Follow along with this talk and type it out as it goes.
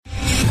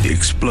The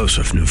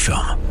explosive new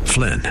film,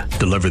 Flynn,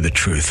 deliver the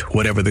truth,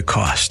 whatever the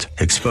cost,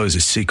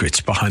 exposes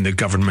secrets behind the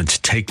government's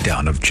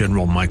takedown of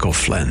General Michael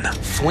Flynn.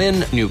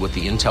 Flynn knew what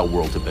the intel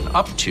world had been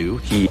up to.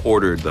 He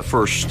ordered the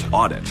first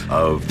audit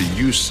of the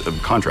use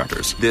of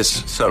contractors.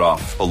 This set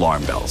off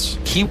alarm bells.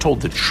 He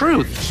told the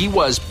truth. He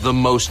was the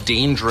most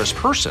dangerous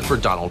person for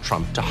Donald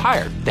Trump to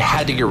hire. They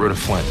had to get rid of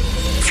Flynn.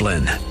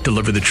 Flynn,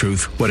 deliver the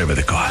truth, whatever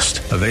the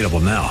cost. Available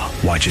now.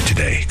 Watch it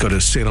today. Go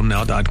to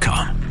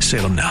salemnow.com.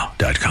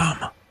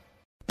 salemnow.com.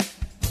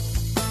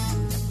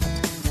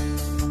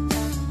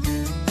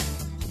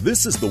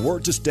 This is the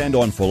Word to Stand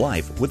On for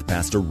Life with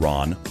Pastor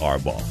Ron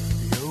Arbaugh.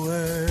 Your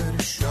word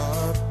is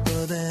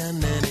sharper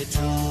than any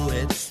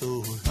two-edged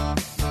sword,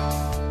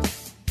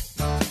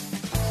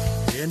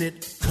 and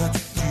it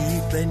cuts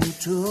deep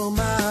into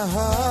my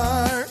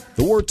heart.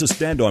 The Word to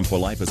Stand On for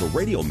Life is a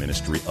radio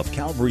ministry of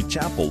Calvary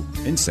Chapel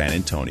in San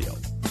Antonio.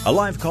 A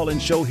live call-in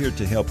show here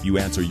to help you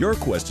answer your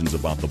questions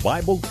about the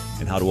Bible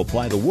and how to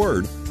apply the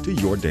Word to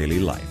your daily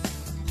life.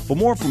 For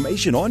more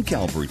information on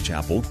Calvary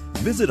Chapel,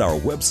 visit our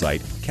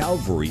website,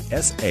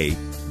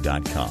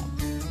 calvarysa.com.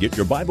 Get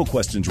your Bible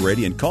questions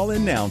ready and call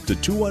in now to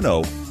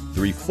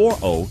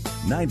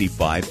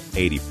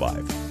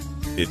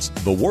 210-340-9585. It's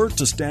The Word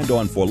to Stand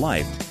On for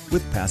Life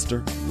with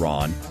Pastor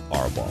Ron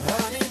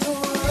Arbaugh.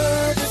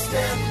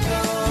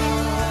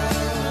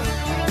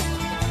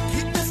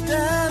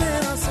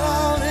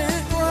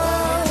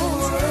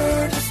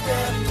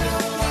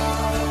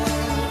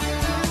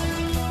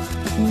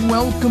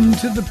 Welcome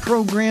to the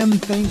program.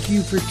 Thank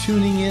you for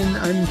tuning in.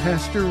 I'm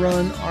Pastor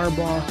Ron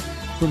Arbaugh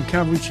from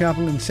Calvary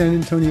Chapel in San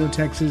Antonio,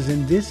 Texas,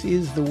 and this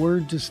is The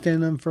Word to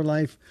Stand On for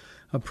Life,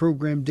 a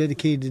program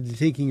dedicated to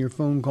taking your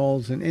phone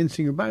calls and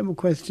answering your Bible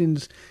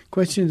questions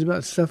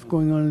about stuff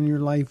going on in your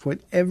life,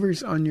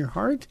 whatever's on your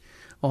heart.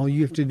 All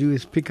you have to do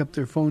is pick up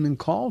their phone and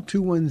call.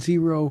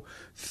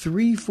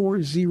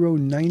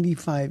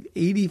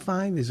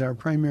 210-340-9585 is our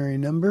primary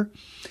number.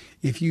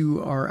 If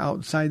you are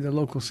outside the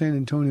local San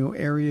Antonio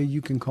area,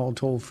 you can call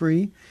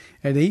toll-free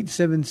at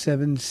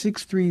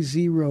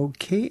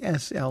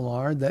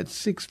 877-630-KSLR. That's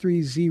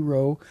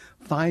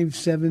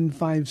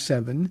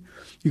 630-5757.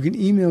 You can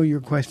email your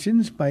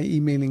questions by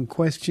emailing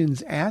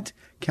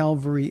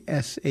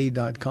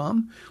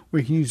questions@calvarysa.com, or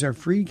you can use our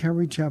free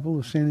Calvary Chapel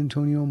of San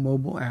Antonio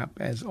mobile app.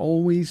 As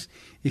always,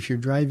 if you're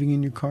driving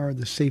in your car,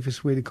 the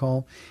safest way to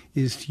call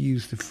is to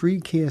use the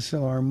free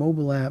KSLR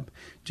mobile app.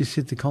 Just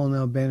hit the Call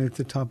Now banner at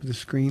the top of the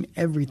screen.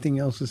 Everything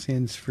else is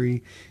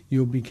hands-free.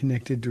 You'll be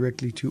connected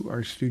directly to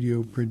our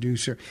studio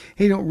producer.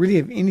 Hey, don't really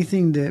have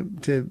anything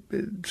to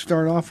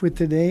start off with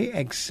today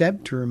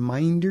except a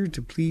reminder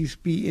to please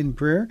be in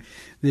prayer.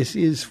 This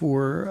is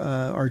for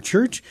our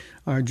church,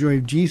 our Joy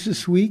of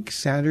Jesus Week,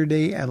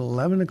 Saturday at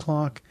 11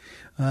 o'clock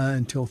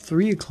until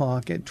 3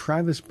 o'clock at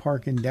Travis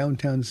Park in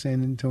downtown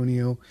San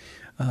Antonio.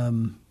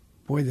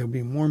 Boy, there'll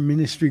be more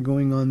ministry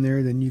going on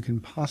there than you can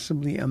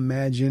possibly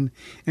imagine.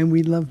 And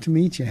we'd love to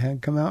meet you.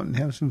 Come out and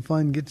have some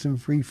fun, get some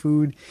free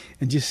food,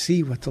 and just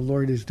see what the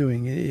Lord is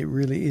doing. It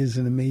really is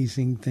an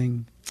amazing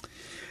thing.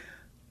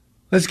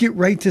 Let's get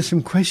right to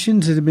some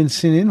questions that have been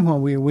sent in while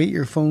we await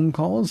your phone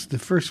calls. The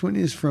first one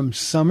is from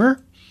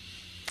Summer.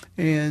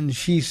 And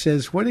she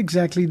says, what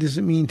exactly does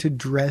it mean to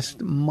dress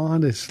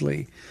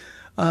modestly?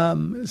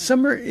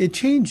 Summer, it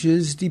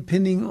changes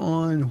depending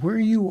on where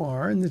you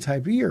are and the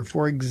type of year.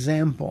 For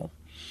example,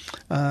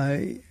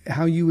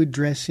 how you would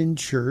dress in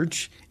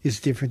church is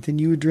different than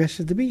you would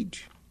dress at the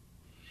beach.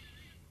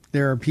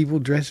 There are people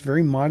dressed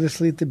very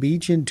modestly at the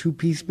beach in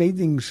two-piece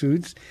bathing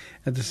suits.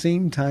 At the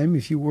same time,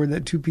 if you wore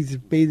that two-piece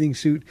bathing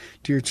suit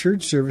to your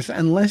church service,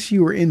 unless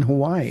you were in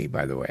Hawaii,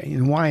 by the way.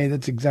 In Hawaii,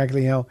 that's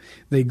exactly how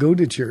they go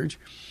to church.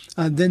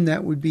 Then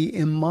that would be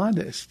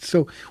immodest.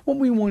 So what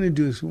we want to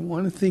do is we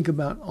want to think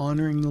about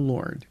honoring the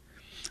Lord.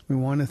 We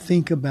want to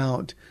think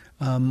about,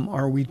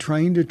 are we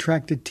trying to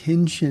attract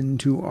attention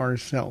to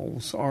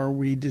ourselves? Are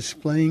we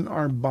displaying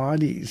our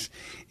bodies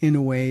in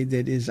a way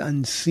that is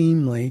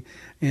unseemly?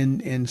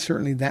 And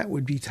certainly that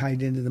would be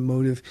tied into the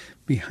motive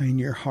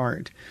behind your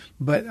heart.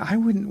 But I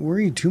wouldn't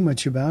worry too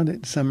much about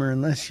it, Summer,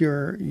 unless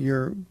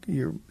the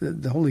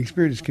Holy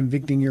Spirit is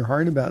convicting your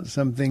heart about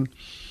something.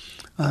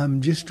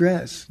 Just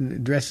dress.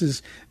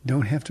 Dresses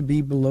don't have to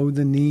be below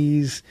the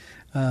knees.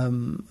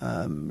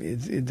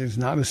 There's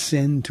not a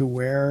sin to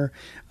wear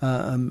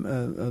a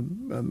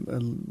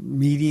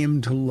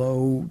medium to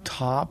low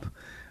top.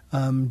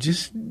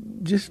 Just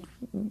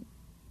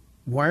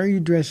why are you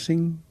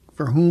dressing?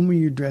 For whom are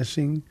you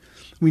dressing?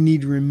 We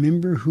need to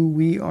remember who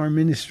we are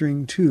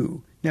ministering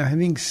to. Now,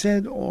 having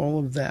said all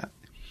of that,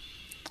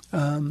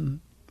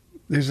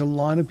 there's a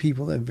lot of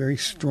people that have very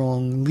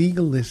strong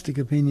legalistic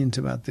opinions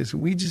about this.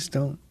 We just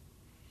don't.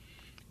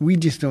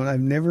 I've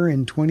never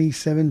in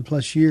 27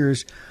 plus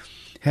years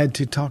had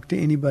to talk to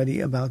anybody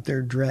about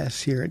their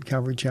dress here at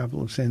Calvary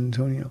Chapel of San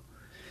Antonio.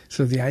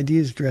 So the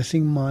idea is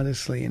dressing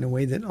modestly in a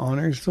way that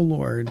honors the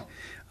Lord.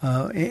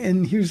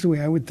 And here's the way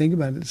I would think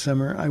about it,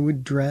 Summer. I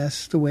would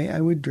dress the way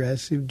I would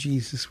dress if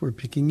Jesus were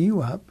picking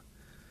you up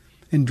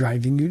and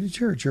driving you to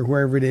church or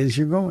wherever it is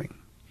you're going.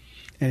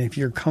 And if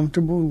you're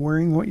comfortable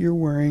wearing what you're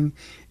wearing,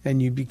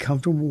 and you'd be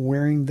comfortable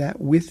wearing that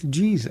with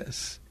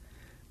Jesus,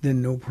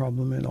 then no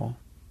problem at all.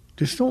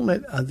 Just don't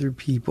let other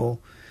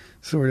people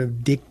sort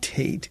of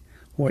dictate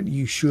what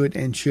you should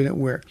and shouldn't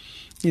wear.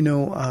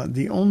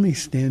 The only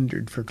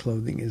standard for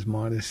clothing is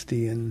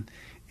modesty, and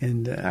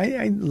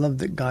I love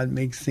that God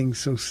makes things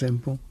so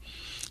simple.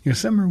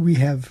 Summer, we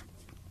have,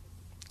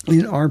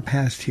 in our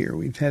past here,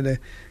 we've had a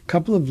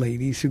couple of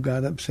ladies who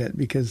got upset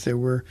because there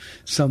were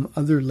some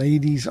other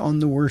ladies on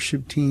the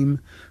worship team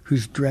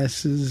whose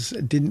dresses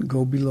didn't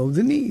go below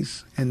the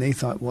knees. And they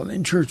thought, well,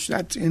 in church,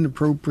 that's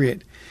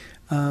inappropriate.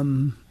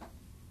 I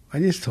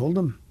just told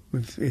them,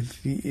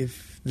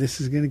 if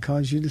this is going to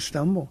cause you to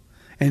stumble.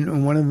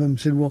 And one of them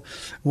said, well,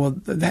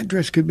 that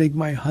dress could make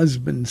my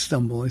husband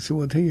stumble. I said,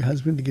 well, tell your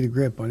husband to get a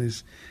grip on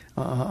his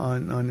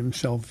on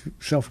himself.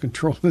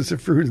 Self-control is a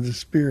fruit of the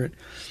Spirit.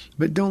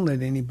 But don't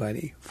let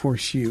anybody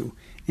force you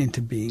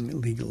into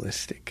being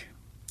legalistic.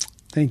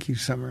 Thank you,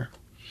 Summer.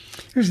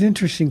 Here's an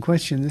interesting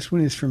question. This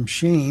one is from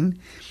Shane.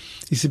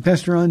 He said,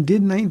 Pastor Ron, did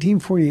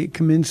 1948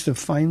 commence the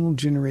final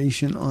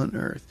generation on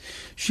earth?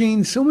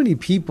 Shane, so many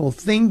people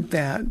think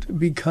that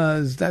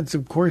because that's,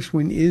 of course,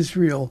 when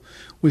Israel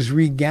was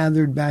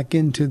regathered back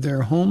into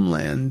their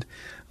homeland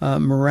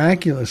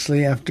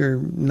miraculously after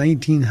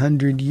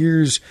 1900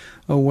 years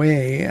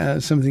away,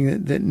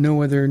 something that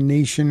no other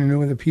nation or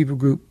no other people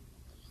group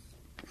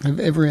have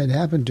ever had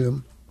happen to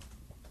them.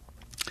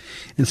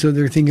 And so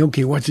they're thinking,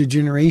 okay, what's a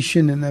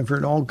generation? And I've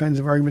heard all kinds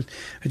of arguments.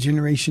 A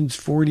generation's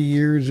 40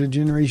 years, a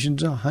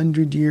generation's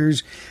 100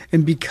 years.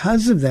 And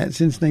because of that,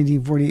 since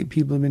 1948,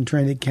 people have been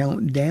trying to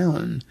count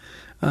down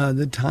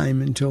the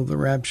time until the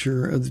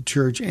rapture of the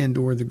church and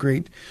or the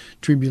Great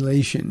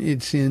Tribulation.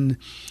 It's in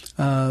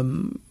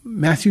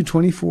Matthew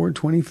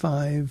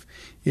 24:25.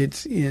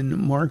 It's in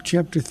Mark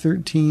chapter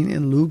 13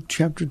 and Luke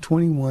chapter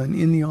 21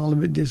 in the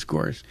Olivet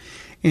Discourse.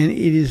 And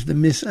it is the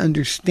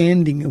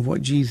misunderstanding of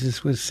what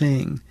Jesus was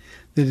saying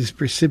that has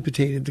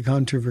precipitated the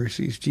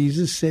controversies.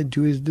 Jesus said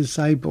to his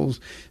disciples,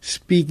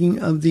 speaking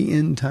of the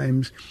end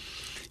times,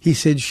 he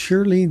said,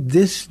 surely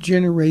this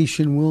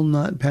generation will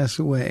not pass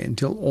away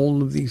until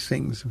all of these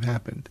things have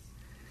happened.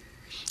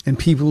 And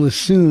people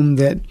assume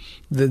that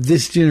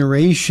this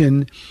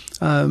generation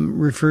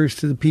refers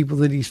to the people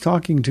that he's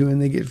talking to, and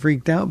they get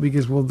freaked out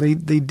because, well, they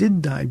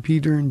did die.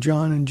 Peter and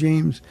John and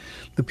James,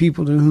 the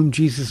people to whom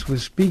Jesus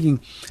was speaking,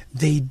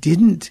 they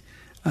didn't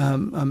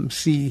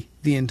see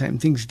the end time.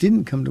 Things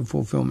didn't come to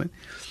fulfillment.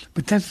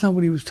 But that's not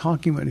what he was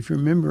talking about. If you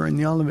remember, in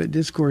the Olivet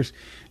Discourse,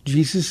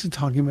 Jesus is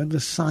talking about the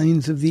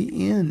signs of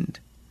the end.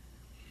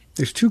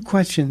 There's two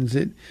questions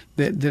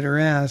that are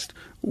asked.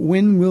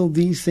 When will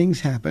these things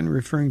happen,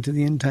 referring to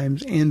the end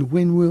times, and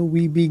when will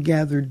we be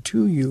gathered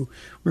to you,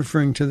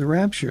 referring to the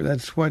rapture?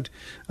 That's what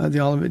the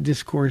Olivet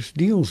Discourse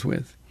deals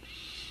with.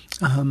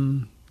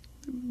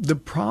 The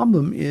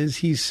problem is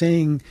he's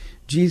saying,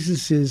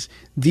 Jesus says,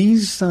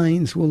 these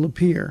signs will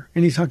appear.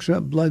 And he talks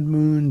about blood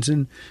moons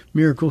and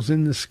miracles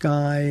in the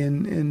sky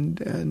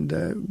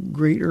and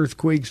great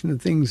earthquakes and the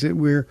things that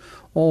we're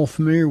all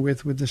familiar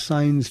with the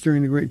signs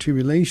during the Great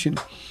Tribulation.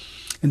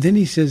 And then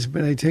he says,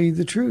 but I tell you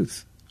the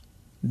truth.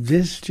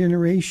 This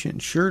generation,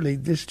 surely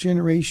this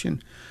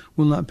generation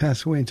will not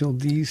pass away until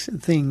these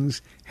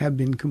things have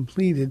been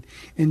completed.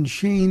 And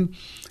Shane,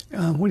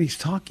 what he's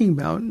talking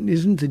about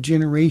isn't the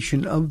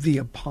generation of the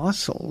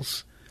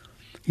apostles.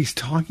 He's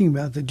talking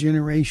about the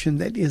generation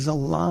that is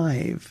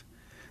alive,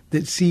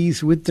 that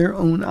sees with their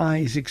own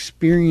eyes,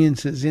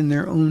 experiences in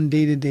their own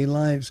day-to-day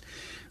lives.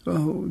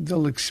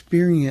 They'll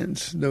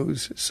experience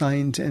those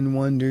signs and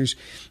wonders.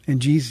 And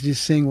Jesus is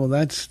saying, well,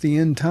 that's the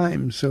end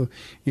time. So,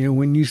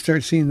 when you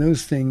start seeing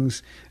those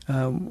things,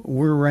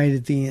 we're right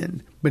at the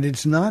end. But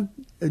it's not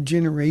a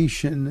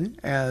generation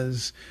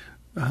as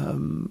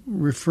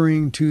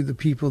referring to the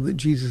people that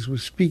Jesus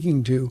was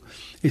speaking to.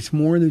 It's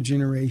more the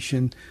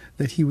generation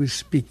that he was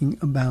speaking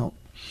about.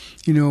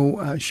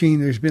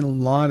 Shane, there's been a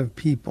lot of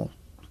people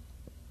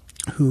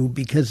who,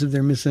 because of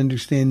their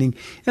misunderstanding,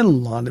 and a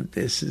lot of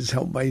this is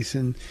helped by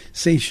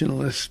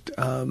sensationalist,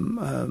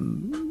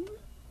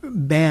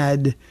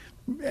 bad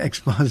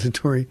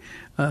expository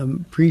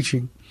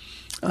preaching.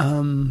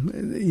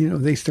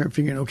 They start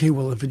figuring, okay,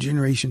 well, if a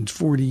generation's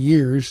 40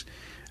 years,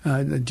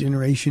 the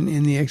generation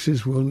in the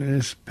Exodus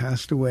wilderness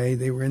passed away.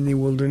 They were in the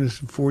wilderness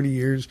for 40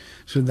 years,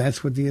 so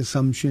that's what the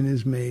assumption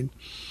is made.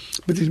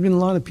 But there's been a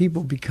lot of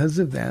people, because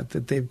of that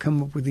they've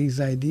come up with these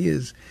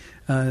ideas.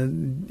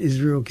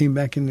 Israel came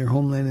back in their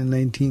homeland in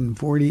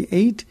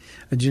 1948.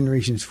 A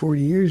generation's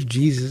 40 years.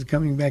 Jesus is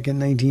coming back in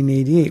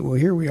 1988. Well,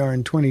 here we are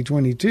in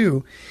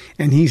 2022,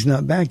 and he's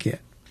not back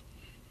yet.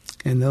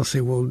 And they'll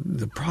say, well,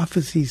 the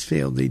prophecies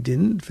failed. They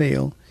didn't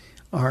fail.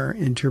 Our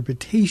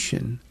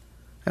interpretation,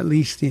 at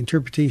least the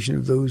interpretation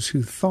of those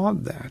who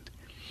thought that.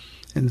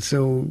 And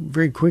so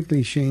very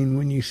quickly, Shane,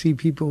 when you see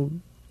people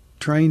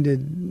trying to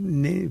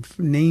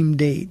name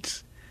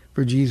dates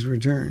for Jesus'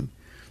 return,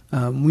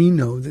 we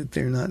know that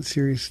they're not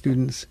serious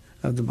students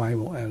of the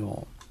Bible at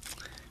all.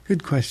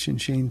 Good question,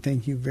 Shane.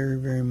 Thank you very,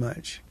 very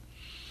much.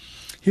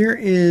 Here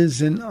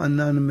is an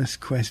anonymous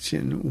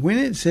question. When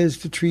it says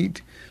to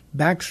treat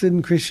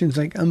backslidden Christians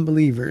like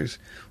unbelievers,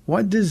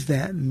 what does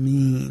that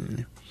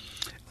mean?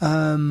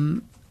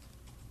 Anonymous,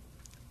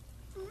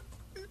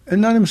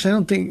 I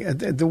don't think,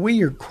 the way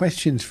your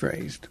question's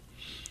phrased,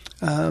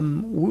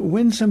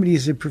 when somebody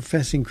is a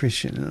professing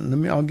Christian,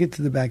 and I'll get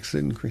to the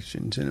backslidden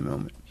Christians in a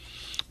moment,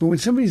 but when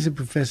somebody is a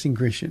professing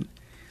Christian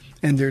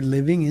and they're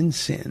living in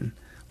sin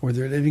or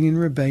they're living in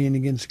rebellion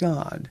against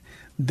God,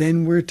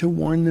 then we're to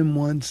warn them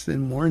once,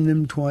 then warn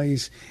them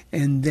twice,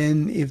 and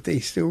then if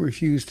they still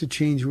refuse to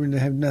change, we're to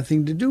have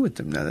nothing to do with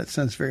them. Now, that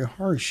sounds very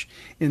harsh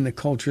in the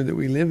culture that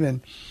we live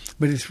in,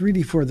 but it's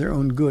really for their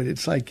own good.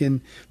 It's like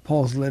in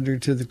Paul's letter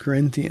to the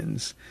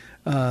Corinthians,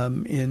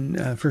 in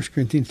 1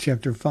 Corinthians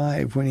chapter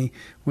 5, when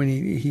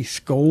he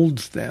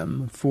scolds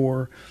them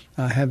for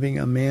having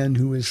a man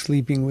who was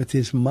sleeping with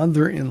his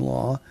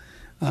mother-in-law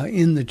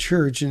in the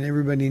church, and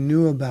everybody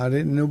knew about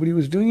it, and nobody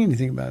was doing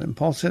anything about it. And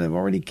Paul said, I've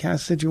already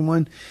cast such a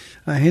one,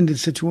 handed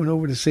such a one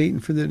over to Satan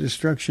for the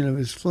destruction of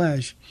his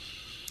flesh.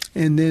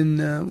 And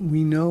then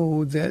we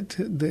know that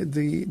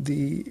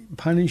the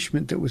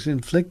punishment that was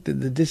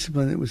inflicted, the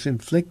discipline that was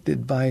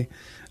inflicted by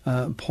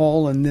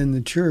Paul and then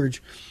the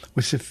church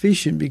was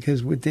sufficient,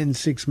 because within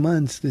 6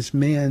 months this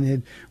man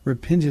had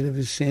repented of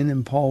his sin,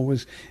 and Paul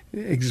was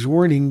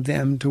exhorting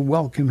them to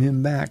welcome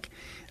him back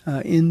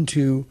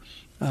into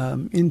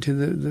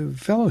the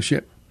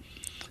fellowship.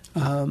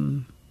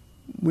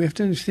 We have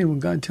to understand, when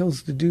God tells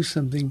us to do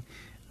something,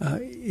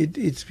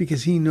 it's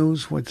because he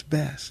knows what's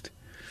best.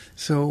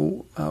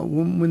 So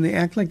when they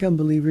act like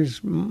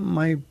unbelievers,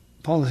 my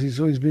policy has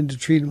always been to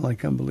treat them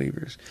like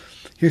unbelievers.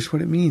 Here's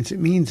what it means. It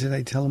means that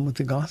I tell them what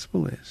the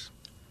gospel is.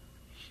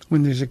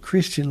 When there's a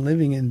Christian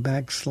living in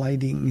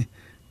backsliding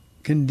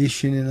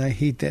condition, and I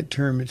hate that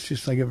term, it's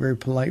just like a very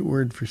polite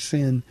word for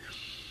sin,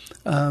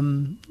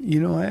 I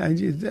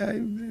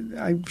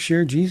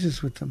share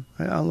Jesus with them.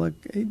 I'll look,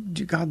 hey,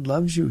 God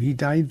loves you. He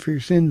died for your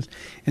sins.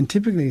 And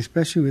typically,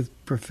 especially with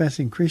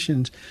professing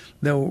Christians,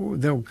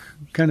 they'll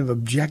kind of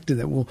object to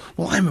that. Well,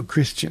 I'm a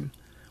Christian.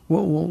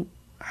 Well,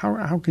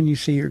 how can you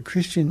say you're a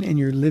Christian and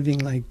you're living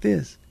like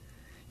this?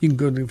 You can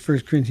go to 1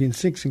 Corinthians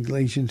 6 and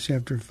Galatians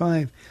chapter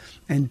 5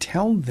 and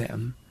tell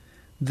them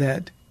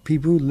that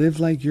people who live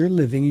like you're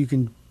living, you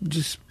can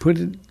just put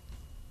it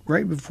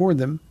right before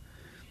them,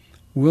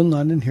 will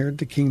not inherit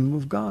the kingdom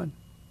of God.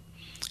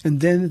 And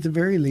then at the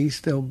very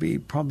least, they'll be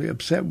probably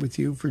upset with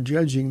you for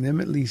judging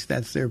them. At least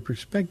that's their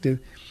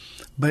perspective.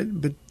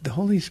 But the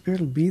Holy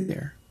Spirit will be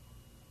there,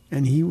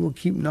 and he will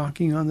keep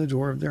knocking on the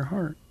door of their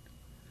heart.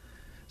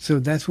 So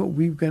that's what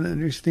we've got to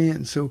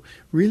understand. So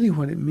really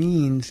what it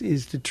means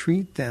is to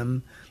treat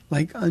them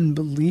like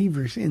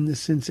unbelievers, in the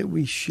sense that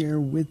we share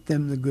with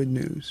them the good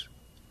news.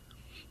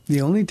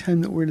 The only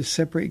time that we're to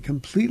separate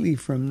completely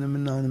from them,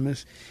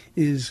 anonymous,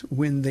 is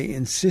when they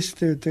insist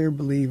that they're a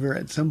believer.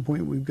 At some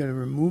point, we've got to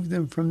remove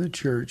them from the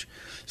church,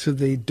 so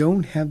they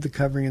don't have the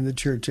covering of the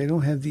church. They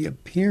don't have the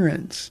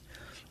appearance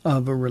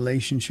of a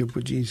relationship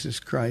with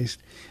Jesus Christ.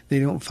 They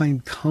don't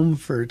find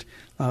comfort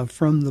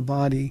from the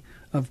body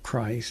of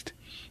Christ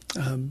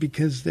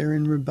because they're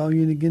in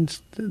rebellion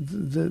against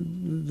the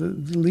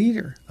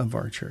leader of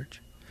our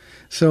church.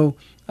 So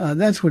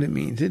that's what it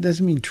means. It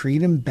doesn't mean treat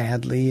them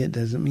badly. It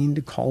doesn't mean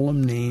to call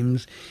them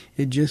names.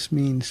 It just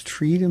means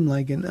treat them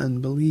like an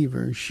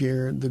unbeliever.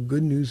 Share the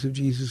good news of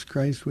Jesus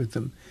Christ with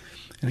them.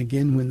 And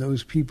again, when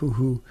those people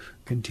who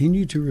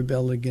continue to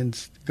rebel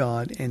against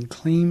God and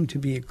claim to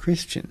be a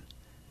Christian,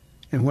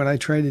 and what I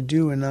try to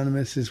do,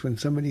 anonymous, is when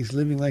somebody's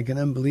living like an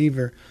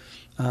unbeliever,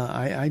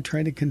 I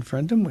try to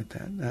confront them with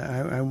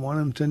that. I want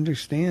them to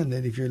understand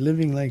that if you're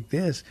living like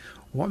this,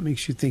 what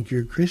makes you think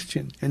you're a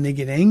Christian? And they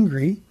get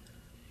angry.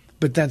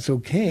 But that's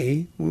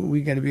okay.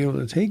 We got to be able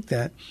to take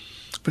that.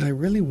 But I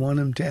really want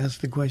them to ask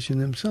the question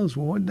themselves,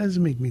 well, what does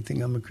make me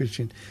think I'm a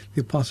Christian?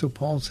 The Apostle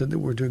Paul said that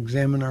we're to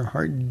examine our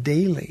heart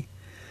daily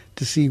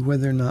to see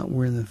whether or not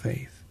we're in the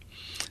faith.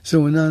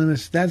 So,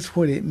 anonymous, that's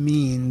what it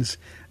means.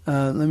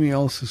 Let me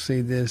also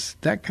say this.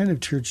 That kind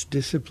of church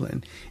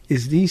discipline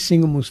is the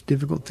single most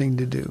difficult thing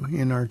to do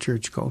in our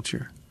church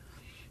culture.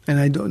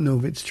 And I don't know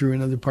if it's true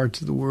in other parts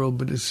of the world,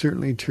 but it's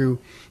certainly true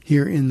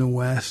here in the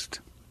West.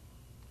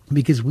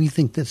 Because we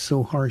think that's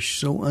so harsh,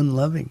 so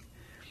unloving.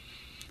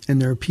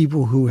 And there are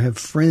people who have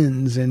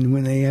friends, and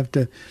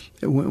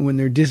when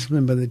they're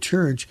disciplined by the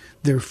church,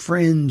 their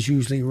friends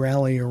usually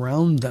rally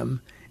around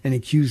them and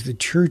accuse the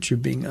church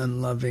of being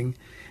unloving.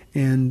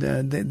 And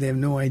they have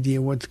no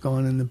idea what's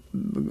on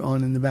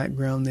in the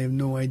background. They have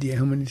no idea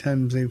how many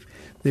times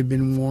they've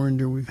been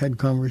warned, or we've had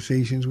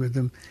conversations with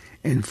them.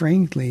 And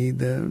frankly,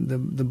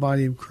 the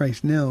body of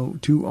Christ now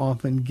too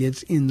often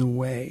gets in the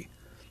way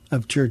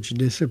of church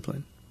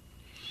discipline.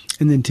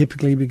 And then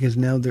typically, because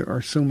now there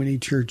are so many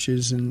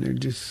churches, and there are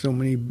just so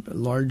many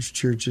large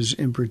churches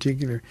in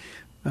particular,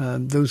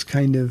 those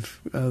kind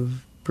of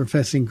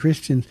professing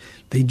Christians,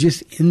 they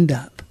just end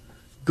up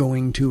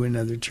going to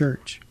another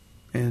church.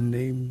 And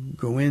they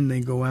go in, they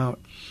go out.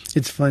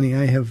 It's funny,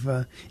 I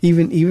have,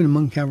 even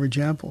among Calvary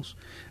chapels,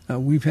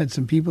 we've had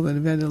some people that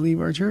have had to leave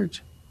our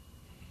church.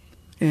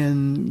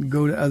 and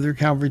go to other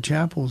Calvary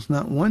chapels.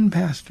 Not one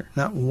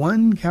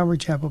Calvary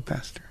chapel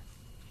pastor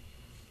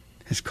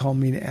has called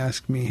me to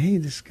ask me, hey,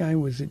 this guy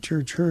was at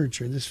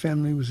church, or this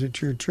family was at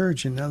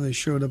church, and now they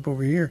showed up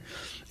over here.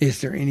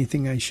 Is there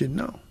anything I should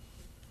know?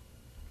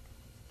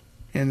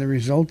 And the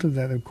result of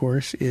that, of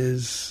course,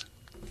 is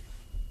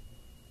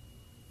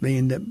they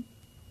end up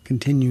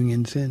continuing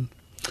in sin.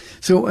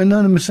 So,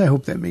 Anonymous, I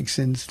hope that makes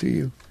sense to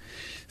you.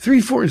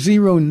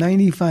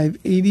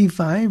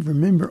 340-9585.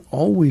 Remember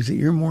always that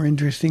you're more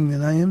interesting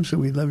than I am, so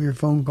we love your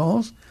phone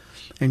calls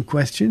and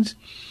questions.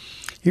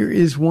 Here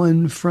is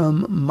one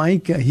from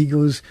Micah. He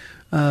goes,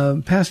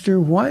 Pastor,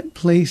 what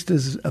place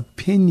does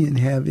opinion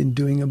have in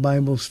doing a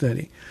Bible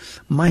study?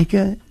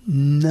 Micah,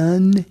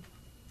 none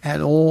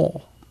at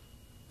all.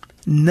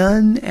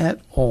 None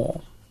at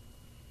all.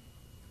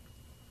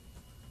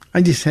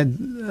 I just had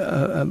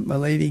a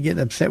lady get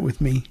upset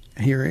with me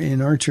here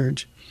in our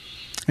church.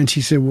 And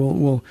she said,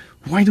 well,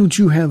 why don't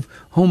you have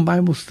home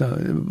Bible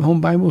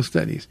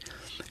studies?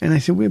 And I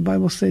said, we have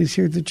Bible studies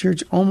here at the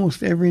church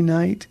almost every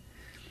night.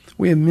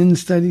 We have men's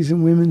studies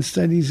and women's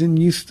studies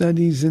and youth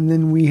studies, and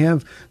then we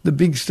have the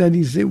big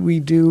studies that we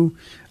do.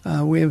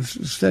 We have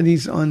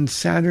studies on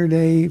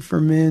Saturday for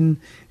men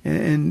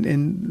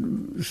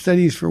and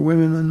studies for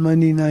women on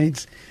Monday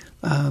nights.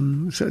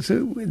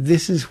 So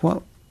this is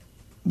what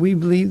we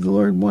believe the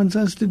Lord wants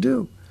us to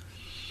do.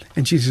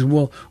 And she says,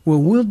 well,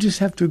 we'll just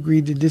have to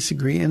agree to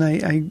disagree. And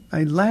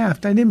I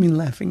laughed. I didn't mean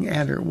laughing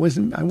at her.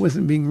 I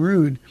wasn't being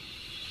rude.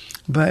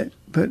 But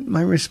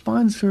my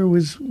response to her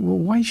was, well,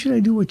 why should I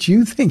do what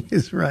you think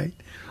is right?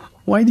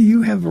 Why do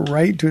you have a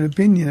right to an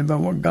opinion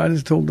about what God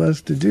has told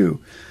us to do?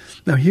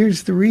 Now,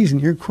 here's the reason.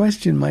 Your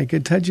question, Micah,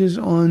 touches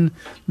on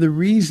the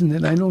reason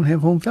that I don't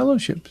have home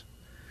fellowships.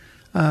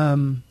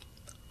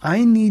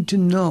 I need to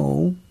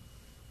know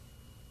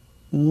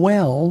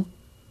well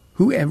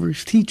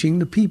whoever's teaching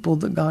the people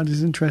that God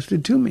has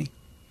entrusted to me.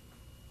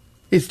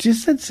 It's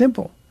just that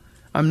simple.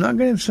 I'm not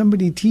going to have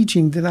somebody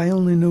teaching that I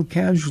only know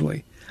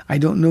casually. I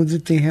don't know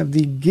that they have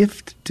the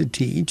gift to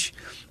teach.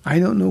 I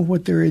don't know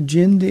what their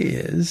agenda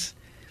is.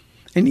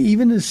 And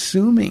even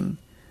assuming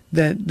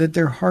that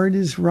their heart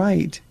is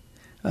right,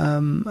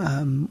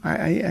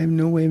 I have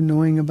no way of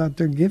knowing about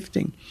their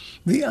gifting.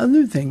 The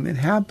other thing that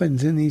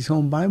happens in these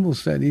home Bible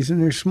studies,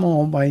 and they're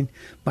small by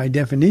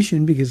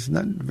definition because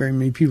not very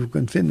many people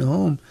can fit in a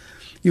home,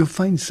 you'll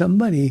find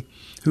somebody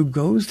who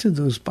goes to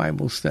those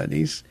Bible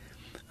studies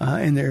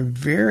and they're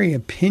very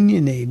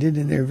opinionated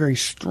and they're very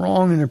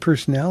strong in their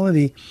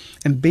personality,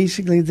 and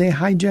basically they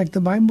hijack the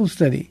Bible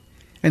study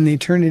and they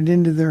turn it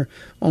into their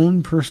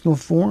own personal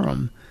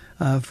forum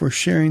for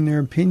sharing their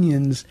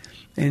opinions,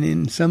 and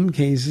in some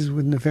cases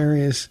with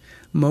nefarious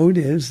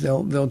motives.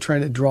 They'll try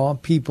to draw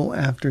people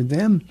after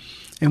them,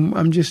 and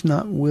I'm just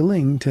not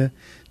willing to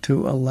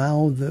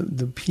allow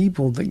the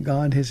people that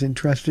God has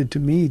entrusted to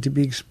me to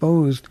be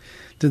exposed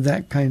to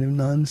that kind of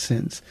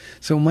nonsense.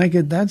 So,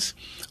 Micah, that's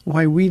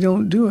why we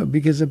don't do it,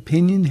 because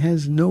opinion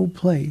has no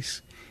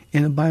place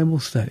in a Bible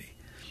study.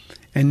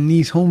 And in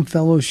these home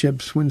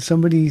fellowships, when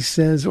somebody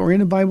says, or in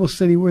a Bible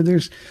study where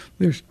there's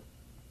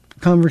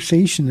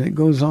conversation that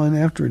goes on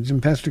afterwards,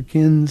 in Pastor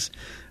Ken's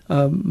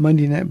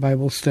Monday night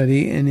Bible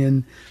study, and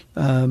in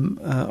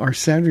our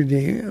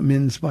Saturday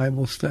men's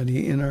Bible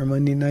study, in our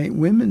Monday night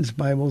women's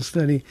Bible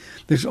study,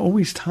 there's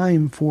always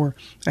time for,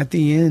 at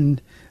the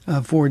end,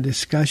 for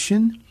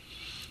discussion.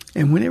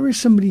 And whenever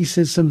somebody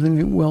says something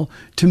like, well,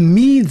 to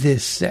me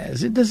this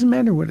says, it doesn't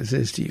matter what it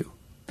says to you.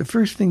 The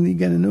first thing that you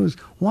got to know is,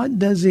 what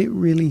does it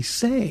really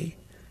say?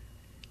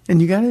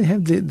 And you got to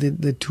have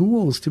the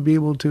tools to be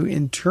able to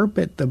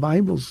interpret the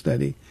Bible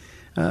study,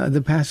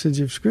 the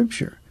passage of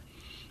Scripture.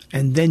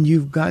 And then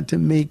you've got to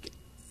make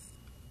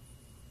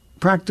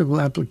practical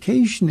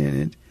application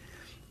in it.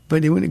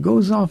 But when it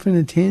goes off in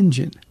a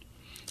tangent,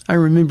 I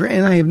remember,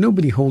 and I have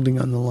nobody holding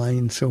on the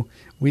line, so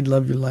we'd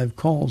love your live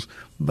calls.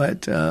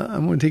 But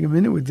I'm going to take a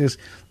minute with this.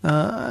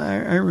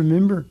 I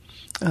remember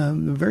the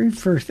very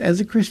first, as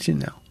a Christian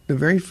now, the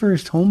very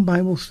first home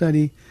Bible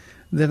study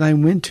that I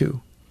went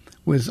to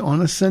was on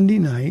a Sunday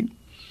night.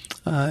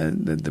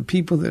 The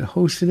people that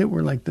hosted it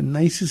were like the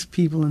nicest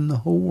people in the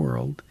whole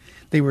world.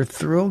 They were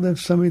thrilled to have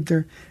somebody at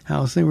their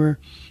house. They were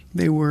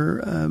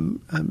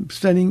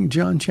studying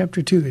John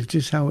chapter 2. It's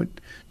just how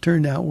it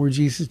turned out, where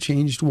Jesus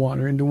changed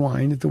water into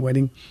wine at the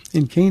wedding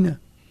in Cana.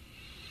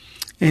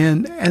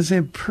 And as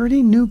a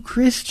pretty new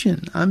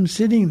Christian, I'm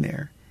sitting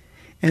there,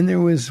 and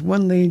there was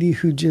one lady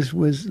who just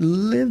was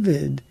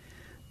livid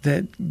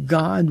that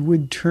God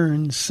would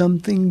turn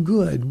something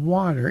good,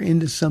 water,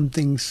 into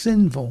something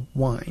sinful,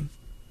 wine.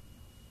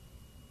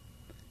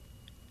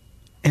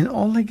 And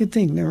all I could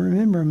think, now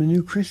remember, I'm a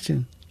new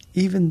Christian.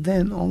 Even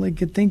then, all I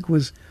could think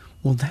was,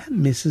 well, that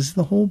misses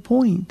the whole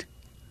point.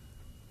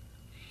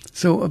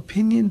 So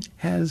opinion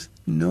has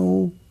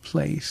no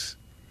place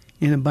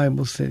in a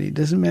Bible study. It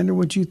doesn't matter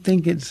what you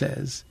think it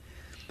says.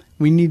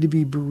 We need to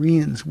be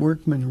Bereans,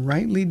 workmen,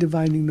 rightly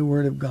dividing the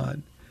word of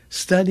God,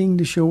 studying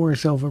to show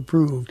ourselves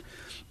approved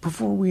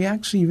before we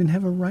actually even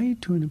have a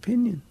right to an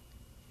opinion.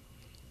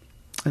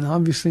 And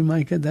obviously,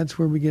 Micah, that's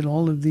where we get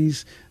all of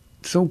these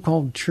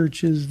so-called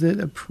churches that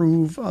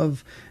approve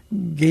of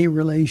gay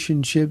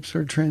relationships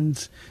or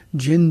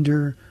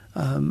transgender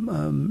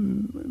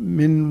men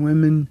and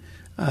women.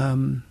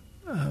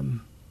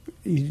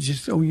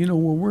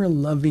 We're a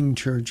loving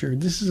church, or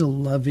this is a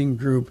loving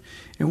group,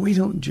 and we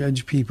don't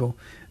judge people.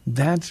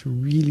 That's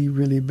really,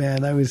 really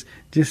bad. I was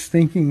just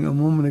thinking a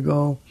moment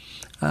ago,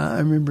 I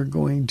remember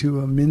going to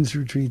a men's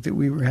retreat that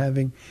we were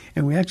having,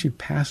 and we actually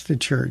passed a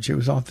church. It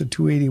was off the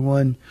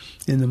 281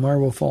 in the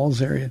Marble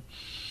Falls area.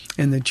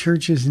 And the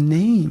church's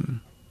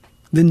name,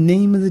 the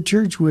name of the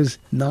church was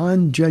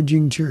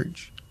Non-Judging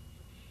Church.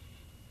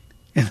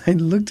 And I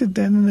looked at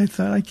that and I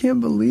thought, I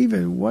can't believe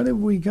it. What have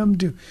we come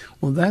to?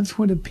 Well, that's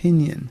what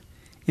opinion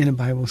in a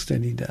Bible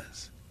study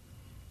does.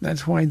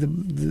 That's why the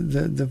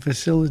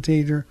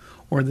facilitator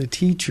or the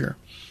teacher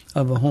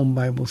of a home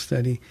Bible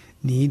study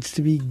needs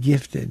to be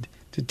gifted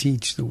to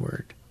teach the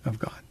Word of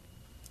God.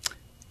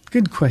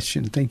 Good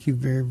question. Thank you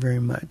very, very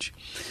much.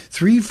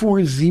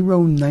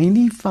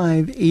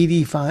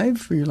 340-9585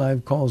 for your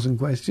live calls and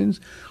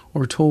questions,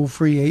 or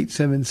toll-free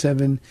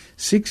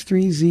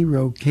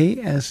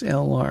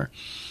 877-630-KSLR.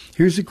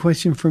 Here's a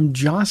question from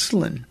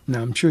Jocelyn.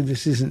 Now, I'm sure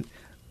this isn't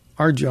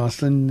our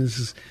Jocelyn. This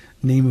is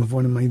the name of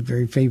one of my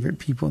very favorite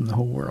people in the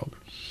whole world.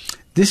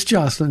 This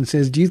Jocelyn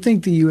says, do you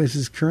think the U.S.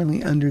 is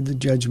currently under the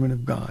judgment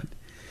of God?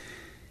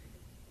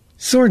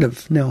 Sort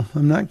of. No,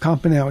 I'm not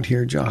copping out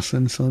here,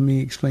 Jocelyn, so let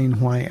me explain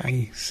why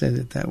I said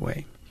it that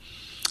way.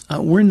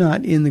 We're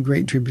not in the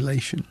Great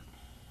Tribulation,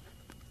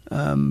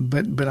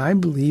 but I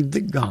believe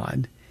that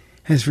God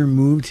has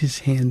removed his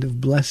hand of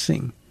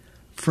blessing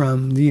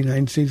from the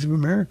United States of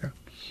America.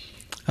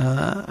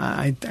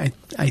 I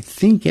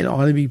think it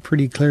ought to be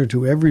pretty clear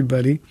to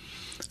everybody.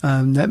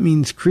 That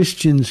means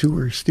Christians who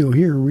are still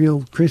here,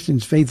 real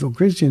Christians, faithful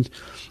Christians,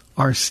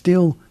 are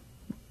still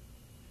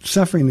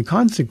suffering the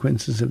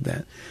consequences of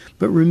that.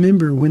 But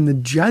remember, when the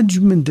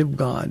judgment of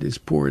God is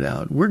poured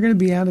out, we're going to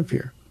be out of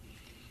here.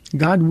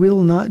 God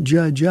will not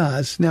judge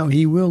us. Now,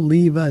 he will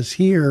leave us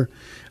here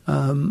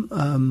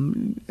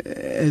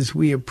as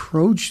we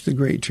approach the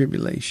Great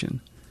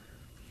Tribulation.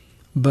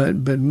 But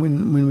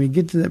when we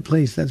get to that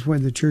place, that's why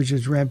the church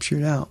is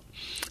raptured out.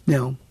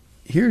 Now,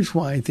 here's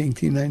why I think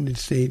the United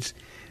States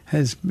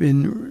has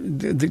been,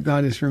 that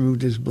God has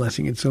removed his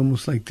blessing. It's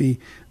almost like the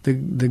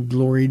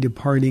glory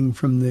departing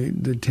from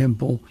the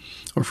temple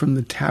or from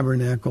the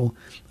tabernacle,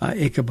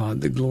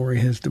 Ichabod, the glory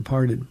has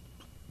departed.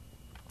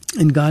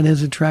 And God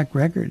has a track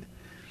record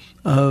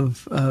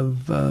of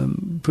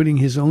putting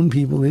his own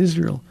people,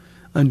 Israel,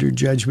 under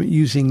judgment,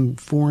 using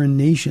foreign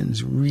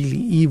nations, really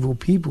evil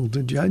people,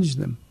 to judge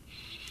them.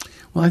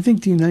 Well, I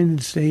think the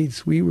United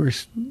States, we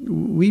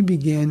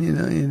began in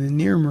a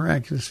near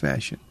miraculous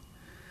fashion.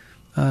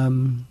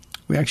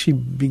 We actually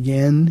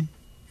began,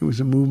 it was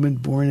a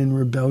movement born in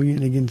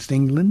rebellion against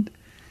England.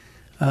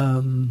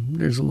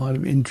 There's a lot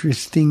of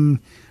interesting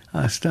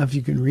stuff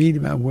you can read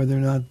about whether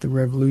or not the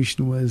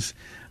revolution was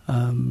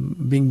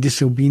being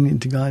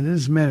disobedient to God. It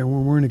doesn't matter.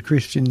 We weren't a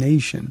Christian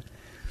nation.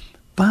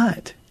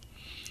 But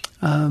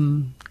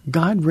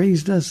God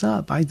raised us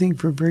up, I think,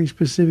 for a very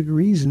specific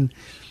reason.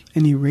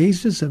 And he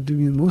raised us up to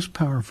be the most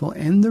powerful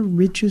and the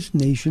richest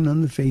nation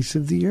on the face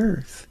of the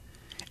earth.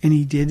 And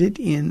he did it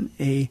in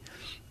a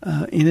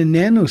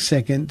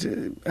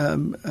nanosecond,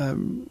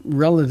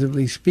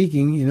 relatively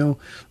speaking. You know,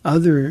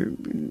 other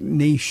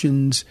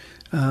nations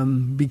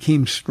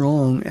became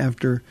strong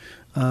after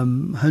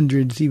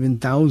hundreds, even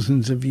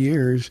thousands of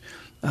years.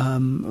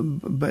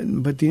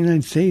 But the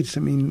United States, I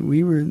mean,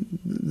 we were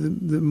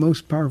the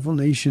most powerful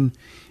nation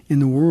in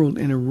the world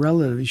in a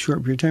relatively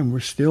short period of time. We're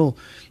still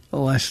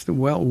less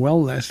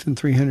than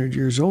 300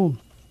 years old,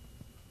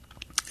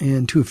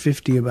 and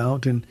 250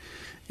 about, and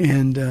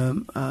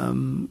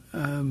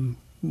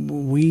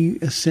we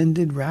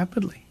ascended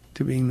rapidly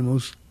to being the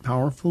most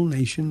powerful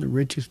nation, the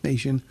richest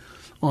nation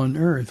on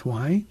earth.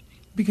 Why?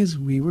 Because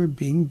we were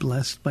being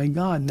blessed by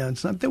God. Now,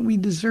 it's not that we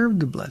deserved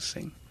the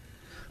blessing,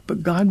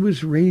 but God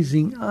was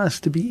raising us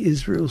to be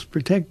Israel's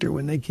protector.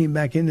 When they came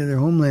back into their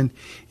homeland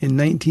in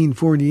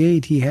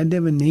 1948, he had to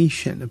have a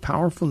nation, a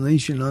powerful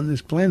nation on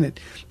this planet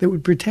that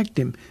would protect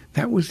him.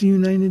 That was the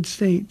United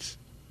States.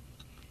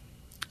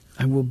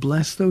 I will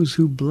bless those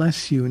who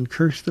bless you and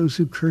curse those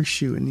who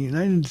curse you. And the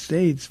United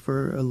States,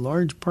 for a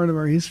large part of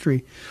our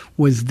history,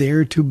 was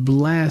there to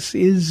bless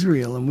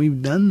Israel, and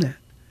we've done that.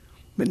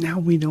 But now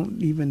we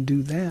don't even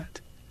do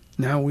that.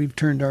 Now we've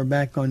turned our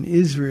back on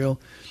Israel,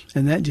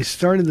 and that just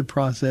started the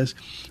process.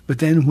 But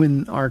then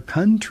when our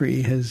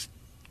country has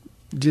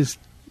just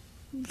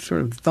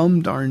sort of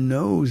thumbed our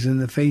nose in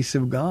the face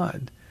of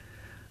God,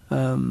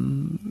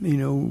 God's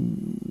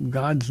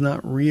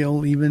not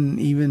real,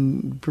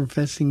 even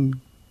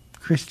professing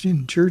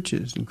Christian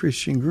churches and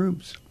Christian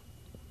groups.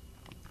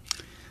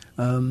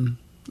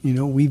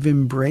 We've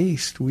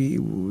embraced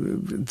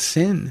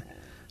sin.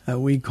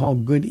 We call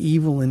good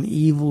evil and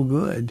evil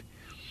good.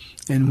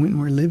 And when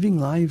we're living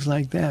lives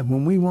like that,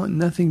 when we want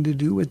nothing to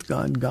do with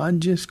God,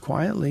 God just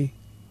quietly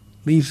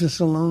leaves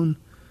us alone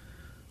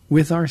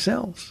with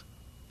ourselves.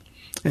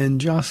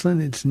 And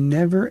Jocelyn, it's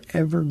never,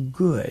 ever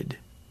good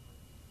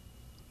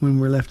when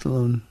we're left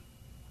alone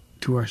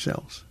to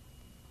ourselves.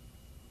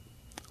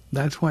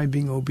 That's why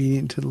being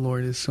obedient to the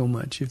Lord is so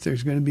much. If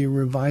there's going to be a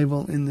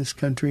revival in this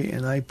country,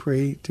 and I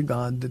pray to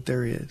God that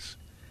there is,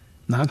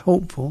 not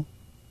hopeful,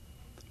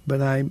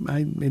 but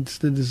it's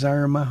the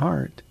desire of my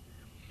heart.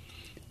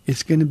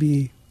 It's going to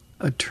be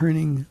a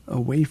turning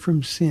away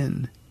from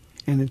sin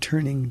and a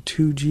turning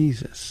to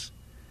Jesus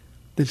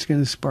that's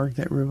going to spark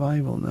that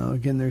revival. Now,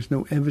 again, there's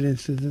no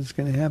evidence that it's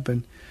going to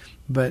happen,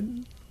 but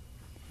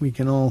we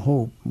can all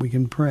hope. We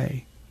can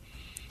pray.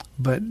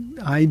 But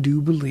I do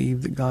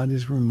believe that God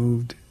has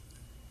removed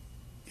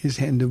his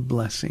hand of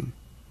blessing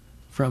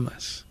from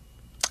us.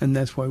 And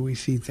that's why we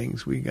see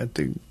things. We got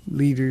the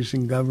leaders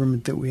in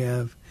government that we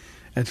have.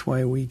 That's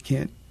why we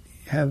can't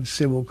have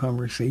civil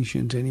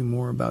conversations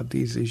anymore about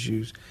these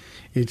issues.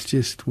 It's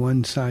just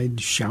one side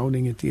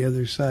shouting at the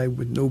other side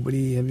with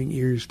nobody having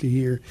ears to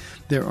hear.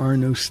 There are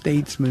no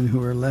statesmen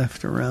who are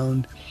left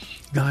around.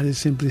 God is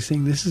simply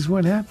saying, this is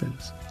what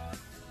happens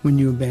when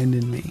you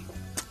abandon me.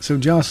 So,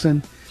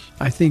 Jocelyn,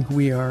 I think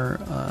we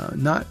are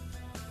not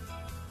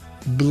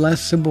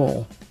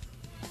blessable,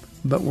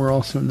 but we're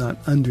also not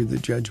under the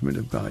judgment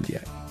of God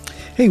yet.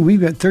 Hey,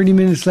 we've got 30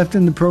 minutes left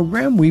in the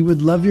program. We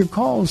would love your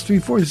calls,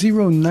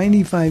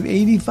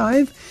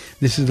 340-9585.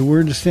 This is the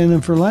Word to Stand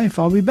On for Life.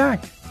 I'll be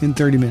back in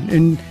 2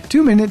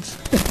 minutes.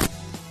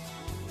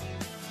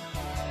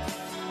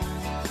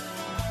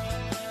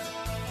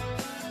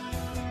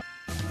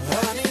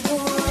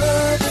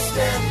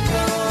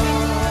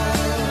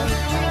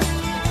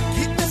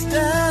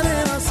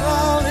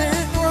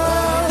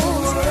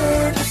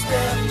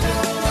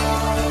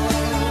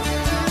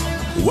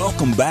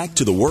 Welcome back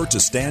to the Word to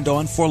Stand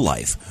On for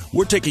Life.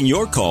 We're taking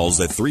your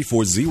calls at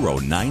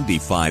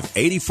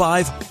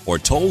 340-9585 or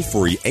toll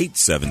free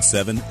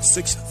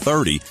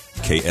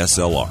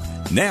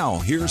 877-630-KSLR. Now,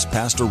 here's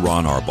Pastor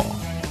Ron Arbaugh.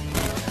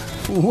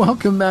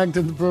 Welcome back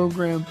to the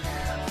program.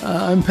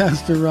 I'm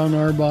Pastor Ron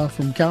Arbaugh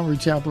from Calvary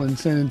Chapel in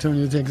San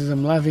Antonio, Texas.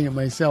 I'm laughing at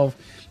myself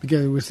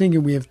because I was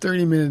thinking we have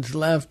 30 minutes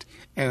left,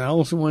 and I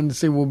also wanted to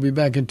say we'll be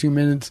back in 2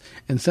 minutes,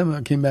 and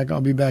somehow came back, I'll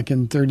be back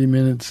in 30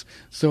 minutes.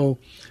 So,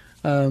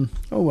 oh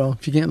well,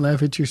 if you can't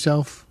laugh at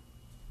yourself.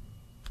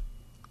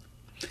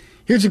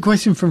 Here's a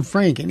question from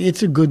Frank, and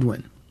it's a good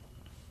one.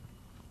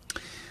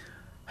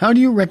 How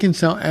do you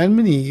reconcile Adam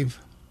and Eve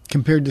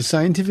compared to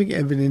scientific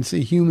evidence that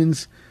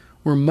humans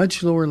were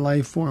much lower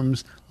life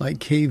forms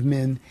like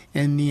cavemen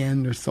and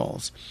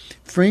Neanderthals?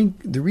 Frank,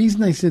 the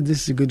reason I said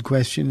this is a good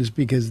question is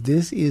because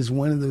this is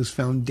one of those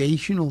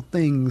foundational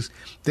things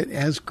that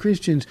as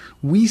Christians,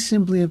 we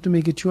simply have to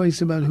make a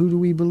choice about who do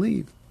we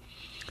believe.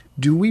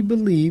 Do we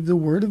believe the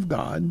Word of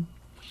God,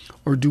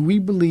 or do we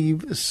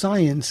believe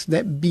science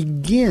that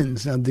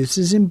begins, now this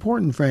is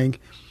important,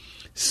 Frank,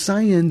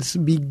 science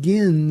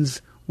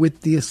begins with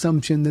the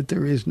assumption that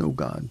there is no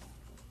God.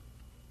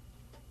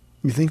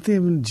 You think they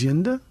have an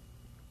agenda?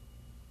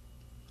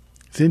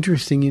 It's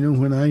interesting,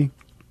 when I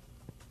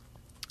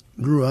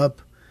grew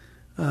up,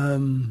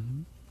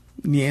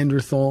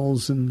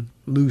 Neanderthals and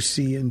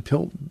Lucy and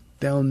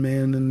Piltdown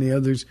Man and the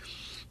others,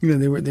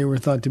 they were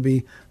thought to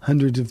be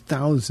hundreds of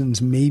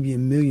thousands, maybe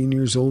 1 million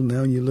years old.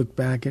 Now you look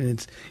back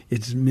and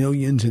it's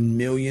millions and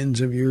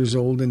millions of years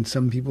old, and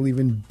some people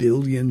even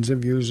billions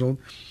of years old.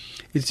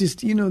 It's just,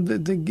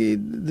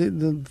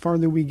 the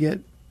farther we get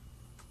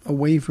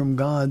away from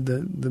God,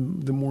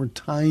 the more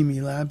time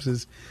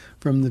elapses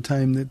from the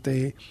time that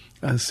they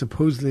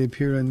supposedly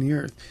appeared on the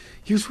earth.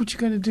 Here's what you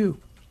got to do.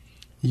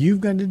 You've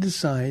got to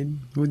decide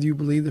whether you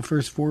believe the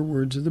first 4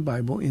 words of the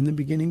Bible, in the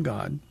beginning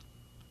God,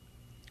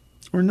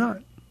 or not.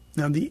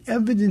 Now, the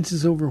evidence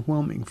is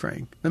overwhelming,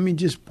 Frank. Let me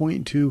just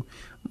point to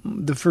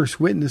the first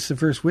witness. The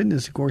first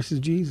witness, of course, is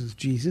Jesus.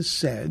 Jesus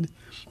said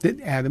that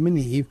Adam and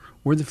Eve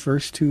were the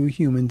first 2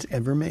 humans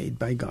ever made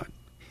by God.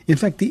 In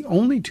fact, the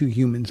only 2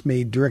 humans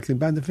made directly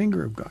by the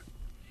finger of God.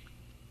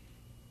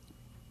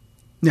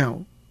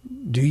 Now,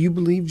 do you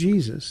believe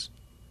Jesus?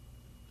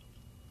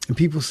 And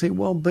people say,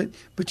 well, but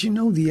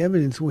the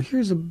evidence. Well,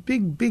 here's a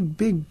big, big,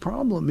 big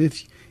problem.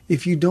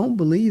 If you don't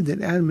believe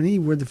that Adam and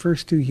Eve were the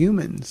first 2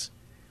 humans,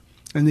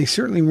 and they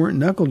certainly weren't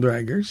knuckle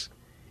draggers,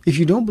 if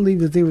you don't believe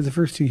that they were the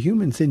first 2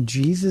 humans, then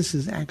Jesus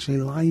has actually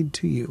lied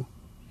to you.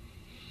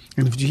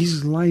 And if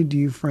Jesus lied to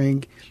you,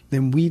 Frank,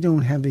 then we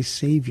don't have a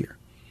Savior.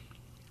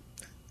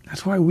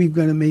 That's why we've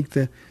got to make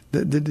the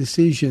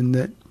decision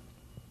that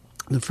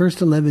the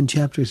first 11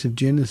 chapters of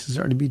Genesis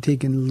are to be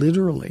taken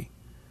literally.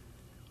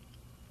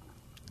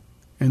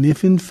 And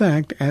if, in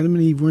fact, Adam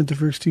and Eve weren't the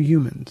first 2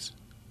 humans,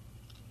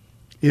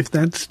 if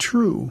that's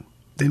true,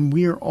 then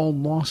we are all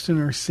lost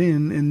in our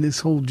sin, and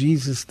this whole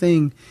Jesus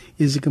thing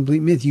is a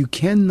complete myth. You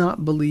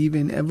cannot believe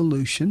in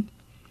evolution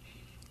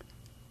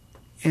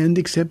and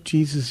accept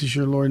Jesus as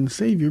your Lord and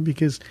Savior,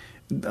 because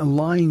a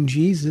lying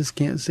Jesus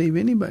can't save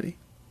anybody.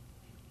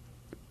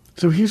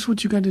 So here's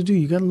what you got to do.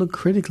 You got to look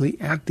critically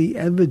at the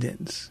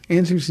evidence.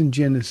 Answers in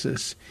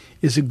Genesis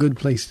is a good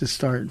place to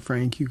start,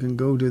 Frank. You can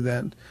go to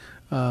that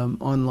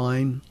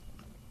online.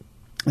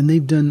 And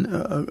they've done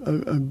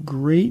a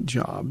great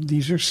job.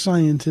 These are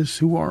scientists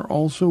who are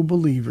also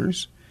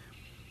believers,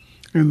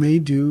 and they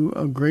do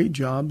a great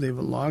job. They have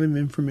a lot of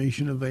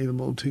information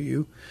available to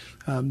you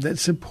that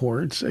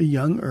supports a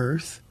young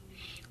earth,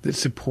 that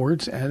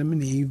supports Adam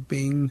and Eve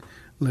being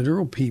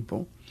literal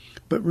people.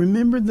 But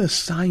remember the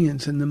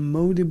science and the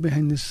motive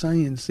behind the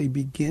science. They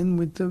begin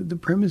with the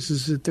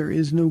premises that there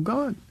is no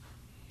God.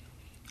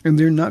 And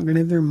they're not going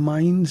to have their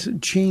minds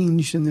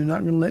changed, and they're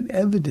not going to let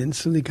evidence,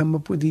 so they come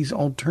up with these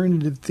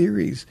alternative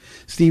theories.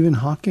 Stephen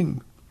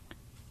Hawking,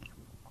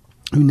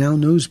 who now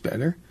knows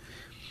better,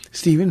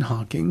 Stephen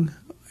Hawking,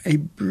 a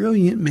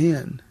brilliant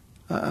man,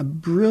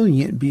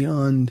 brilliant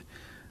beyond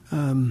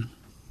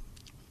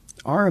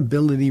our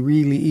ability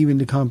really even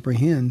to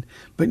comprehend,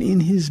 but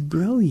in his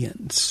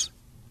brilliance,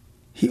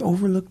 he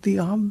overlooked the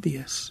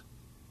obvious.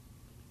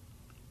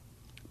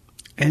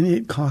 And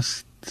it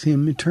cost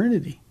him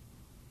eternity.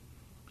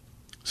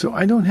 So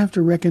I don't have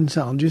to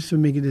reconcile just to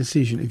make a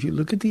decision. If you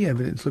look at the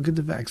evidence, look at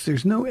the facts,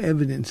 there's no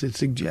evidence that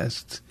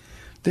suggests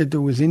that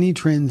there was any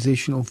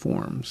transitional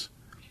forms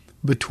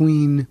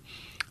between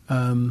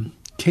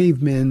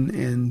cavemen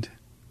and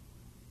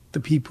the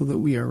people that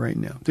we are right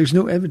now. There's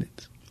no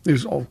evidence.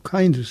 There's all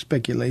kinds of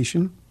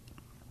speculation.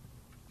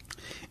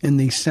 And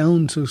they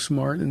sound so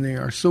smart and they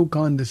are so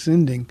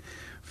condescending,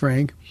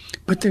 Frank,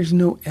 but there's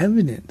no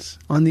evidence.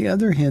 On the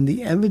other hand,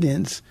 the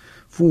evidence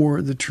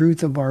for the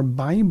truth of our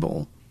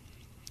Bible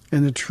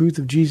and the truth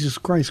of Jesus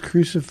Christ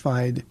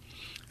crucified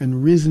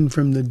and risen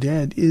from the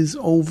dead is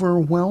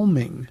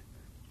overwhelming.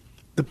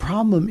 The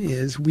problem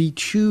is we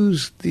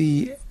choose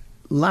the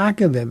lack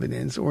of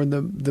evidence or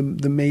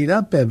the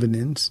made-up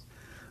evidence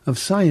of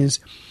science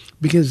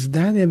because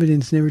that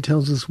evidence never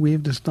tells us we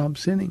have to stop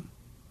sinning.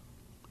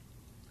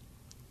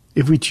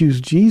 If we choose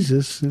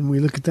Jesus and we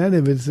look at that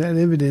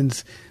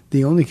evidence,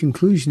 the only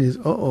conclusion is,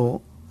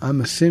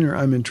 I'm a sinner,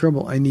 I'm in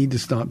trouble, I need to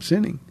stop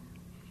sinning.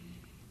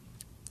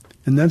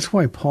 And that's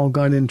why Paul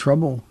got in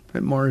trouble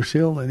at Mars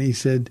Hill, and he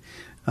said,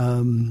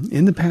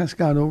 in the past,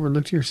 God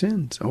overlooked your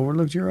sins,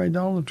 overlooked your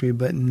idolatry,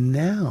 but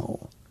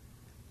now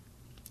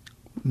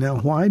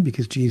why?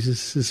 Because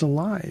Jesus is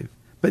alive.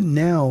 But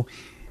now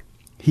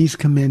he's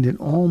commanded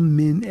all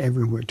men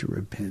everywhere to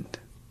repent.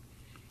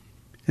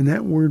 And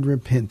that word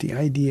repent, the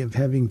idea of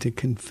having to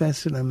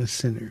confess that I'm a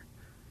sinner,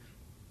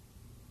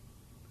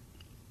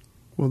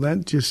 well,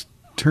 that just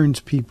turns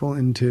people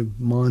into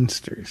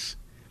monsters.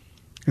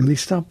 And they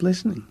stop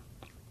listening.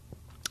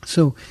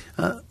 So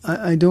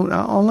I don't.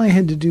 All I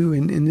had to do,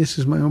 and this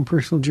is my own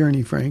personal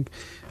journey, Frank,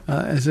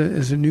 as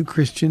a new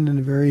Christian and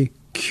a very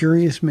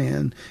curious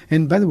man.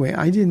 And by the way,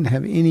 I didn't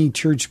have any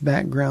church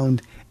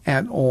background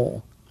at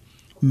all,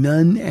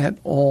 none at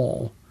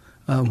all,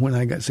 when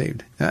I got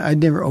saved. I'd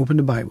never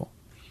opened a Bible,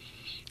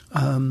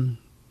 but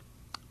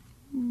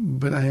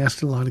I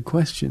asked a lot of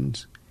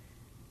questions.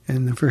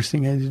 And the first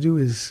thing I had to do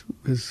is,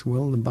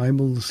 well, the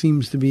Bible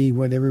seems to be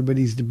what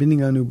everybody's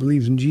depending on who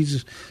believes in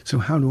Jesus. So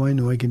how do I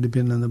know I can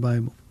depend on the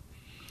Bible?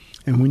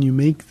 And when you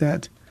make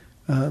that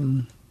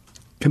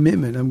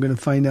commitment, I'm going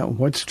to find out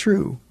what's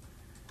true.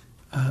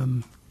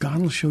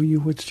 God will show you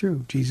what's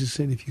true. Jesus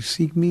said, if you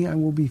seek me, I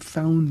will be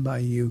found by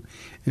you.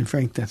 And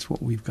Frank, that's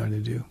what we've got to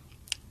do.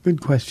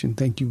 Good question.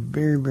 Thank you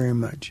very, very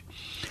much.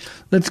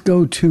 Let's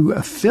go to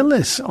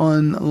Phyllis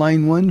on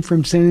line 1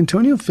 from San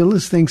Antonio.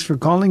 Phyllis, thanks for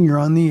calling. You're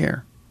on the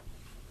air.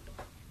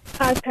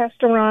 Hi,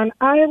 Pastor Ron.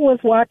 I was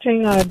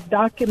watching a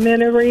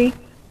documentary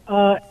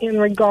in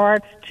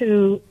regards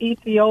to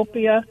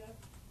Ethiopia,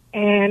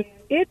 and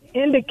it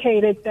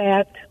indicated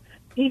that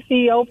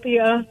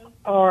Ethiopia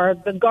or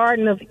the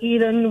Garden of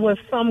Eden was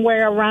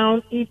somewhere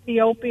around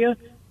Ethiopia.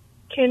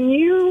 Can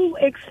you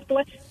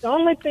explain? The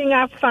only thing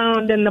I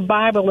found in the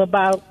Bible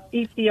about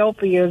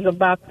Ethiopia is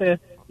about the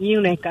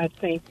eunuch, I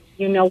think,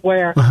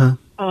 where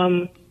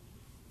I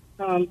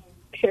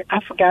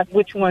forgot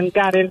which one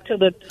got into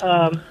the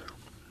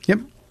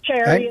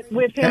chariot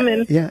with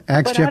him.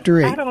 Acts chapter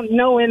 8. I don't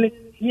know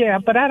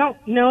but I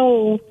don't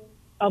know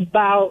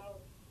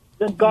about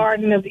the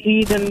Garden of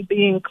Eden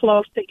being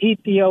close to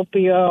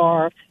Ethiopia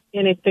or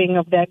anything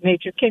of that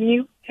nature. Can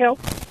you help?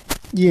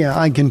 Yeah,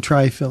 I can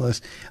try,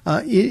 Phyllis.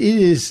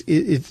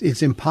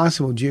 It's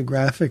impossible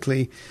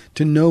geographically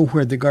to know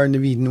where the Garden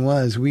of Eden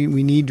was. We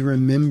need to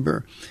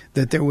remember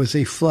that there was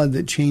a flood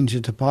that changed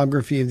the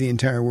topography of the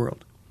entire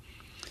world.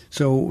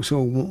 So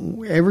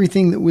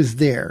everything that was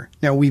there.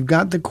 Now we've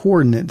got the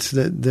coordinates,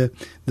 the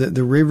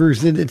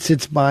rivers that it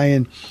sits by,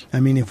 and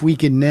I mean, if we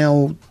could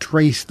now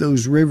trace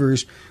those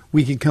rivers,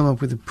 we could come up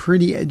with a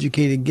pretty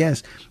educated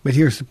guess. But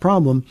here's the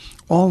problem: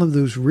 all of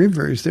those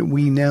rivers that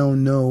we now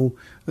know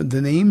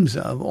the names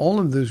of, all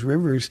of those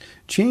rivers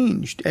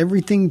changed.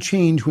 Everything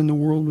changed when the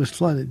world was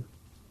flooded.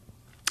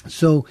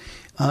 So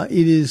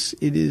it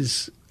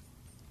is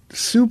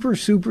super,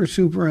 super,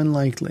 super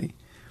unlikely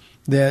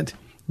that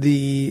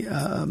the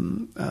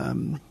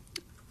Garden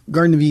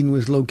of Eden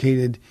was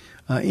located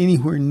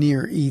anywhere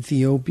near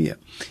Ethiopia.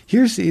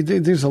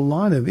 There's a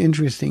lot of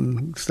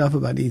interesting stuff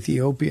about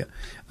Ethiopia.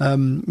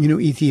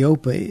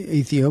 Ethiopia,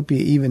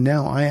 even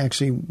now, I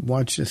actually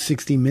watched a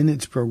 60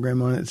 Minutes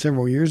program on it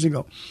several years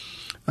ago.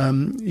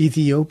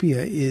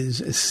 Ethiopia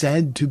is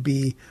said to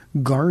be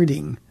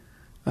guarding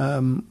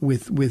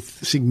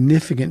with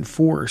significant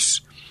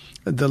force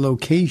the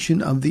location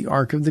of the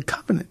Ark of the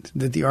Covenant,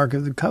 that the Ark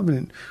of the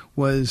Covenant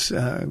was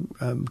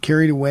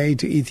carried away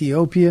to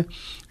Ethiopia,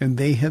 and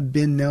they have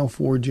been now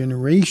for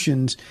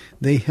generations,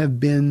 they have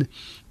been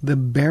the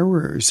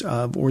bearers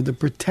of, or the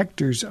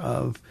protectors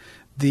of,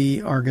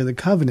 the Ark of the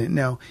Covenant.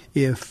 Now,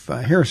 if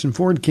Harrison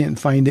Ford can't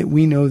find it,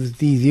 we know that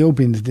the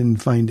Ethiopians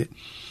didn't find it.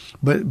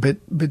 But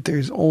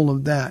there's all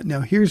of that.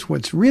 Now, here's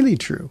what's really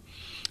true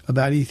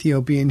about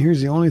Ethiopia, and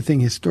here's the only thing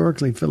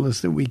historically,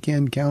 Phyllis, that we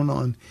can count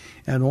on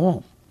at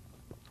all,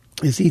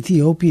 is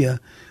Ethiopia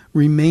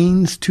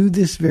remains to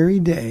this very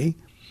day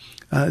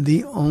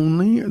the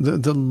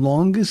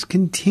longest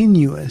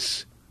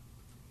continuous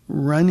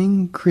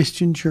running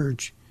Christian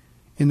church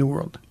in the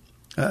world.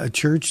 A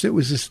church that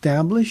was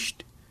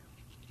established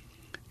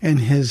and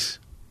has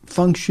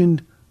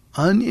functioned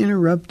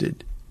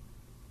uninterrupted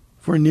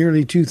for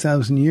nearly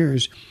 2,000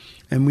 years.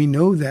 And we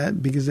know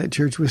that because that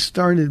church was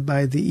started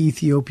by the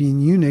Ethiopian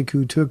eunuch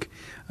who took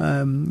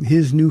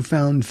his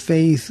newfound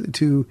faith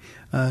to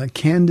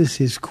Candace,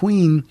 his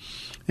queen,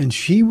 and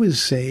she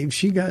was saved.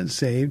 She got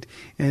saved,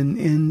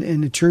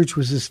 and the church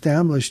was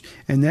established,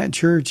 and that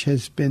church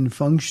has been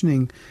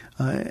functioning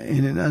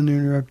in an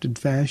uninterrupted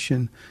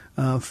fashion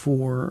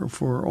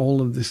for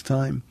all of this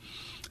time.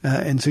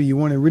 And so you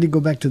want to really go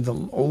back to the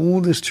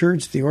oldest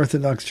church, the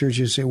Orthodox Church.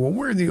 You say, well,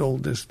 we're the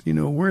oldest,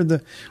 we're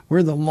the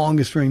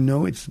longest running.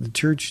 No, it's the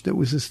church that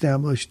was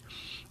established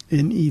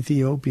in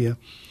Ethiopia.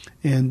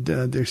 And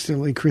there's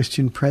still a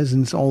Christian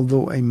presence,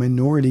 although a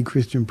minority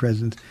Christian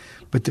presence.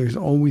 But there's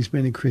always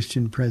been a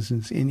Christian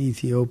presence in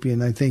Ethiopia.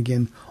 And I think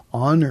in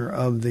honor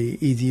of the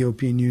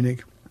Ethiopian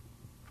eunuch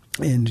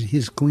and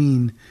his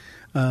queen,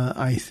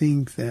 I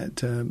think that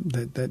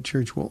that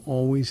church will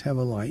always have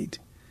a light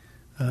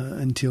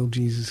until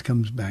Jesus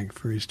comes back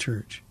for his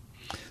church.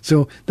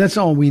 So that's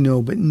all we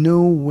know, but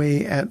no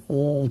way at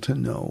all to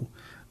know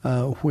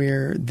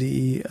where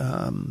the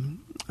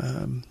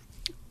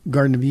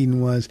Garden of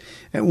Eden was.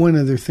 And one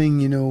other thing,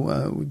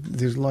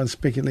 there's a lot of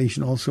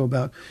speculation also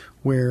about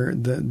where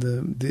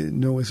the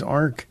Noah's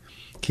Ark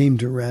came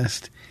to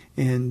rest.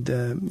 And,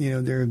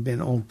 there have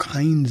been all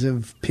kinds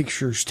of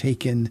pictures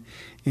taken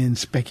in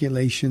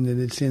speculation that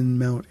it's in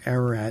Mount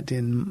Ararat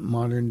in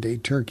modern-day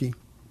Turkey.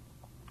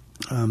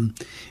 And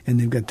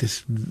they've got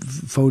this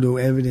photo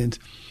evidence.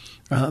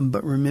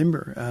 But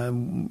remember,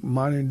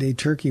 modern-day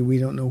Turkey, we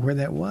don't know where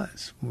that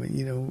was.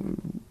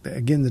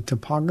 Again, the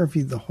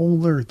topography of the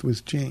whole earth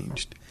was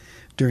changed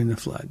during the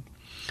flood.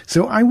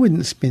 So I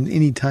wouldn't spend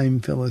any time,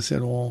 Phyllis,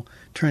 at all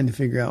trying to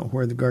figure out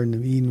where the Garden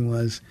of Eden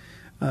was.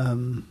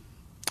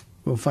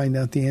 We'll find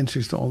out the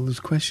answers to all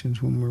those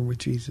questions when we're with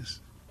Jesus.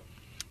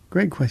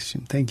 Great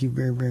question. Thank you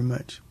very, very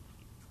much.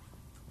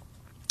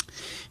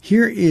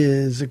 Here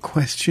is a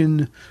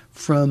question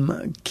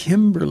from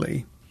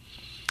Kimberly.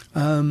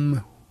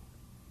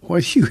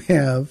 What do you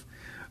have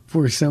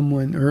for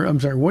someone,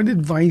 what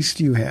advice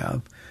do you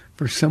have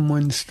for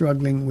someone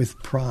struggling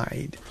with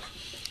pride?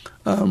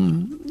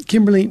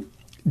 Kimberly,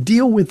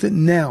 deal with it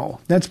now.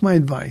 That's my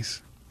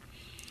advice.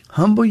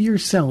 Humble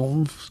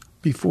yourselves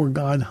before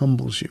God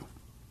humbles you.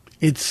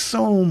 It's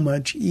so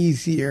much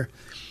easier.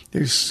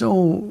 There's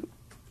so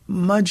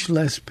much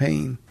less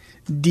pain.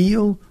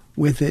 Deal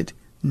with it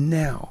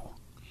now.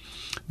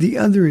 The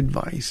other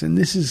advice, and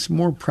this is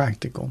more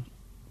practical,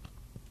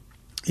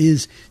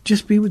 is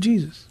just be with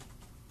Jesus.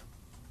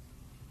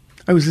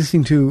 I was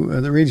listening to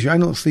the radio show. I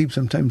don't sleep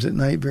sometimes at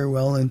night very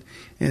well, and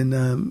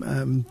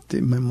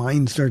my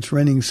mind starts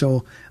running.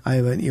 So I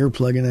have an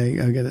earplug, and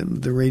I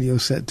got the radio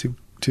set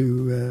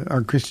to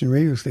our Christian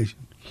radio station.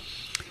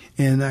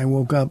 And I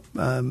woke up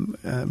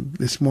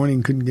this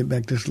morning, couldn't get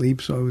back to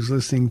sleep, so I was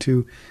listening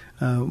to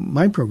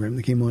my program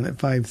that came on at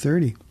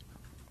 5:30,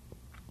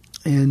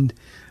 and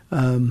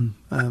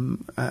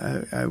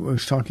I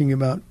was talking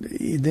about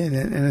then,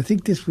 and I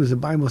think this was a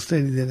Bible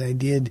study that I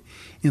did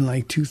in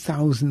like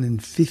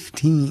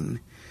 2015.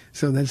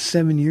 So that's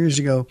 7 years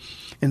ago.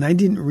 And I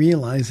didn't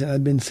realize that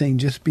I'd been saying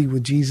just be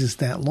with Jesus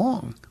that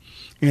long.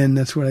 And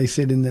that's what I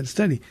said in that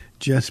study.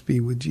 Just be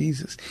with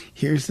Jesus.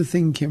 Here's the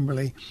thing,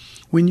 Kimberly.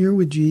 When you're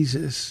with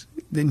Jesus,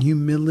 then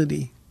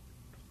humility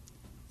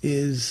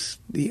is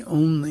the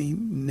only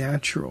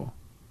natural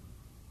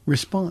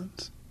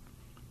response.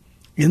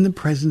 In the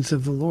presence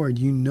of the Lord,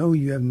 you know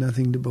you have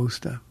nothing to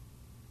boast of.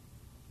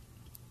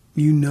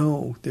 You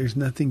know there's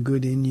nothing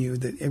good in you,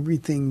 that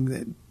everything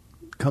that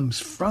comes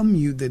from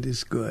you that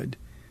is good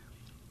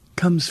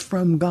comes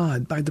from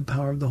God by the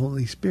power of the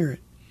Holy Spirit.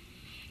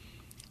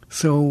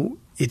 So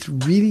it's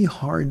really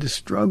hard to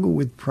struggle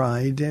with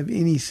pride, to have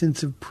any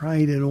sense of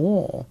pride at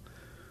all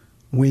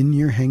when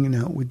you're hanging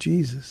out with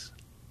Jesus.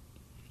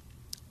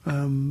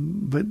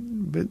 But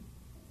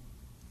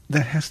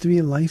that has to be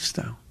a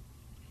lifestyle.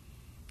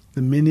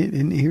 The minute,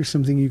 and here's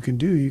something you can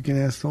do. You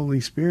can ask the Holy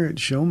Spirit,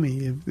 show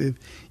me.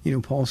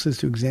 If Paul says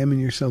to examine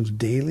yourselves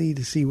daily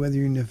to see whether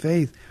you're in the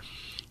faith.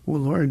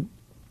 Well, Lord,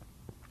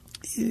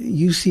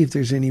 you see if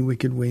there's any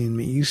wicked way in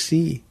me. You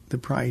see the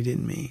pride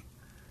in me.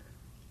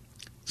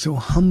 So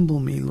humble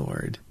me,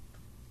 Lord,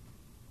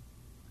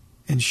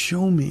 and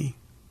show me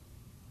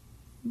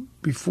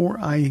before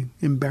I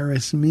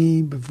embarrass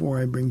me, before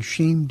I bring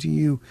shame to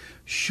you.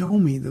 Show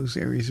me those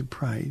areas of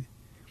pride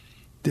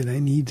that I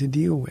need to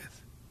deal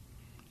with.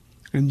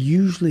 And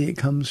usually it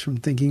comes from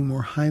thinking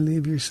more highly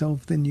of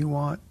yourself than you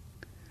ought.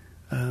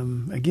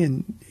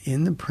 Again,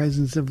 in the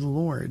presence of the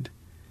Lord,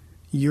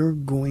 you're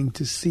going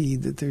to see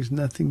that there's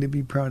nothing to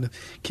be proud of.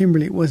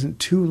 Kimberly, it wasn't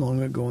too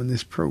long ago in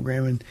this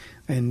program,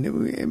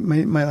 and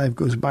my life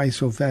goes by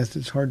so fast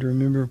it's hard to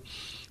remember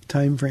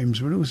time frames,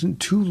 but it wasn't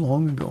too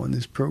long ago in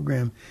this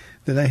program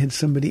that I had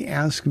somebody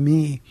ask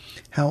me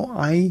how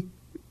I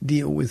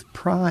deal with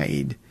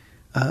pride,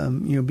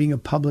 being a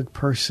public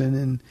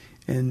person,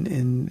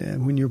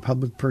 and when you're a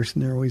public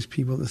person, there are always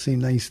people that say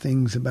nice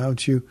things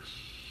about you.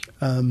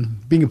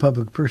 Being a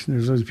public person,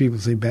 there's always people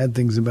that say bad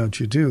things about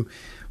you too.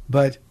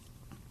 But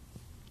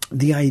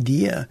the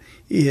idea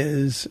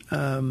is,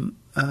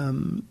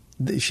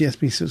 she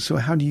asked me, so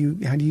how do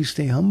you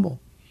stay humble?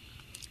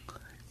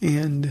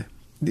 And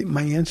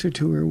my answer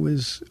to her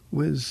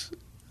was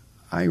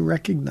I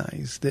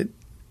recognize that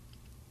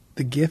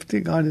the gift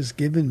that God has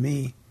given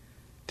me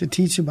to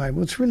teach the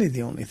Bible, it's really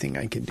the only thing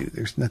I can do.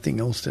 There's nothing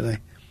else that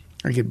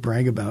I could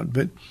brag about,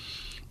 but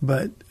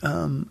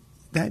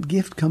that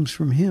gift comes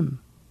from Him.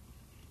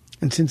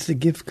 And since the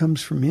gift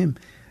comes from Him,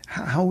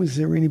 how is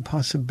there any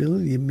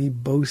possibility of me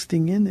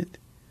boasting in it?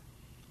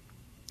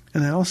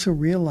 And I also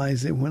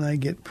realize that when I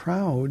get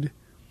proud,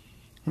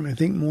 when I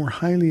think more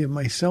highly of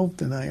myself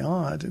than I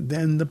ought,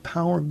 then the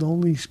power of the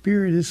Holy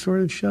Spirit is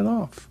sort of shut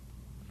off.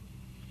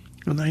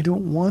 And I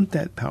don't want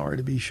that power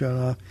to be shut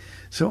off.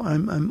 So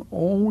I'm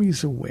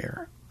always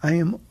aware. I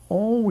am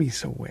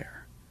always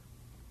aware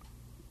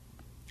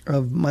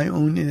of my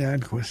own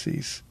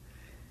inadequacies.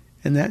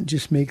 And that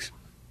just makes,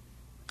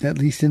 at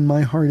least in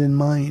my heart and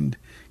mind,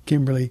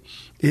 Kimberly,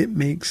 it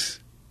makes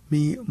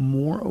me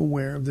more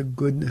aware of the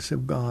goodness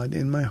of God,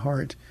 and my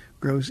heart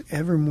grows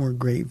ever more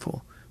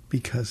grateful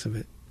because of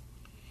it.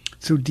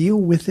 So deal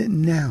with it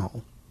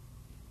now.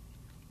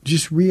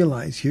 Just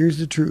realize, here's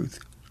the truth.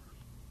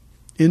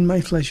 In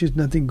my flesh is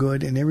nothing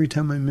good, and every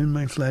time I'm in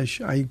my flesh,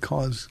 I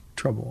cause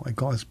trouble, I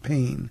cause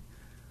pain,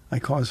 I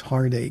cause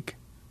heartache.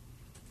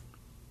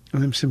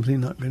 And I'm simply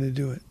not going to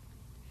do it.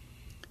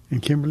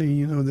 And Kimberly,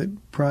 you know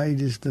that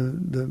pride is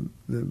the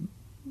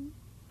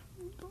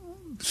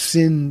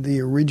sin, the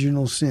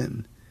original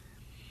sin.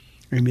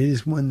 And it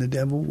is one the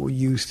devil will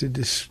use to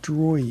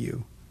destroy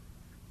you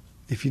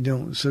if you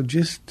don't. So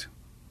just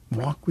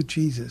walk with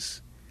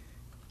Jesus.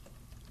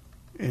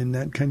 And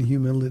that kind of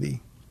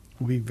humility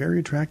will be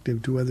very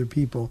attractive to other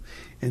people.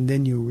 And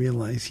then you'll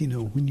realize,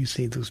 when you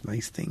say those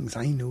nice things,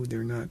 I know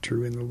they're not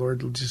true. And the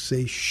Lord will just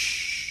say,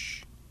 shh.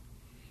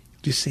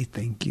 Just say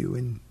thank you,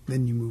 and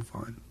then you move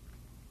on.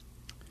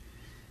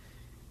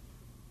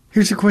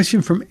 Here's a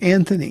question from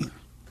Anthony.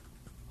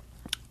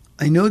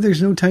 I know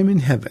there's no time in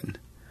heaven,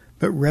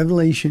 but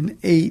Revelation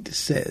 8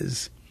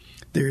 says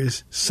there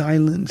is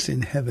silence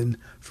in heaven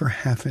for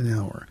half an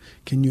hour.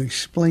 Can you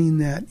explain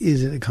that?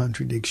 Is it a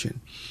contradiction?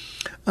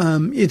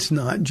 It's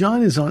not.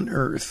 John is on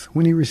earth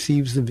when he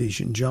receives the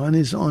vision. John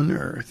is on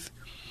earth.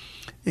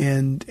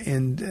 And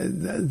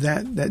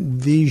that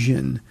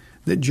vision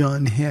that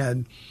John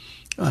had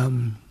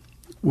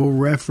will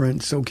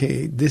reference,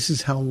 okay, this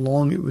is how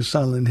long it was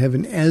silent in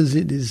heaven as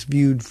it is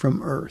viewed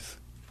from earth.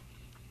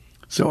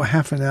 So a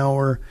half an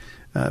hour,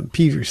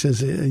 Peter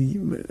says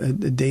a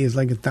day is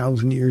like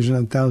 1,000 years, and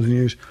 1,000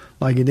 years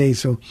like a day.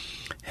 So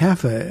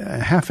half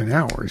an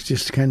hour is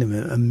just kind of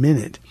a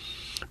minute.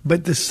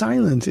 But the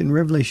silence in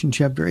Revelation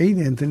chapter 8,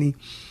 Anthony,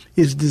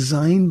 is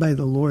designed by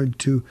the Lord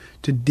to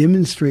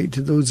demonstrate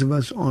to those of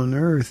us on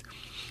earth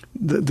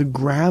the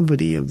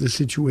gravity of the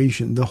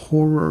situation, the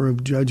horror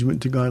of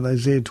judgment to God.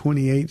 Isaiah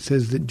 28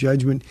 says that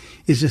judgment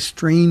is a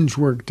strange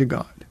work to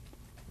God.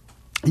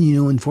 And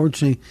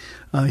unfortunately,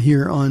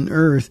 here on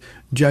earth,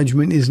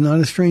 judgment is not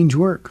a strange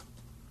work.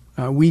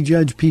 We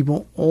judge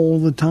people all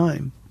the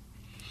time.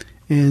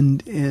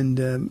 And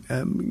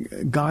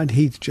God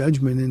hates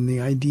judgment, and the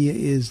idea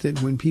is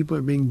that when people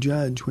are being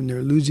judged, when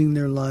they're losing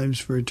their lives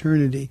for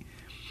eternity,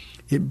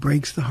 it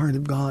breaks the heart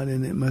of God,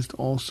 and it must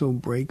also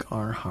break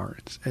our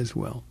hearts as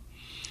well.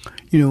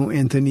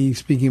 Anthony,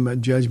 speaking about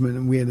judgment,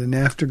 and we had an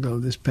afterglow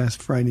this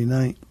past Friday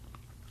night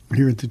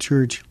here at the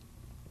church,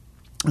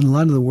 and a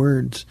lot of the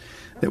words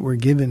that were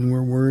given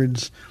were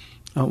words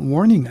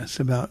warning us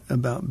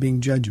about being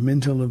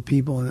judgmental of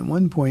people. And at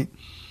one point,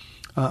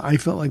 I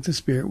felt like the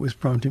Spirit was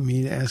prompting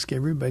me to ask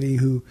everybody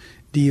who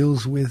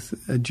deals with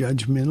a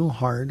judgmental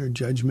heart or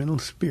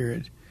judgmental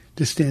spirit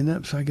to stand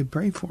up so I could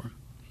pray for them.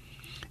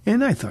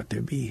 And I thought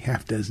there'd be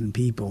half dozen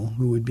people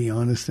who would be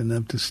honest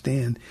enough to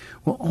stand.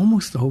 Well,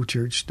 almost the whole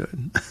church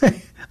stood.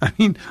 I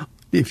mean,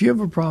 if you have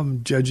a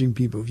problem judging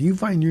people, if you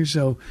find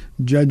yourself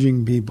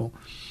judging people,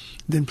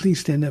 then please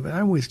stand up. And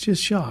I was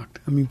just shocked.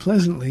 I mean,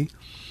 pleasantly,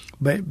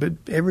 but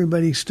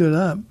everybody stood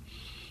up,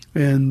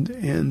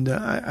 and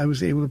I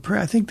was able to pray.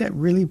 I think that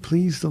really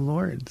pleased the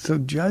Lord. So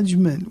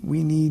judgment,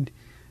 we need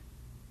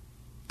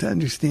to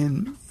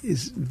understand,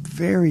 is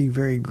very,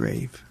 very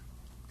grave.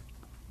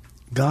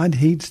 God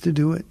hates to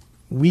do it.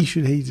 We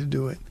should hate to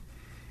do it.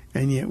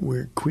 And yet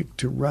we're quick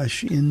to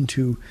rush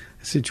into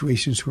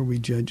situations where we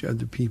judge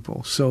other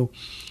people. So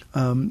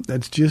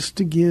that's just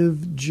to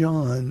give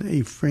John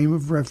a frame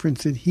of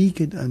reference that he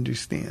could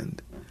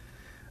understand,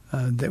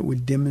 that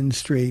would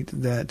demonstrate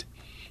that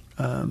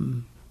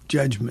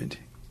judgment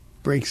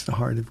breaks the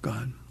heart of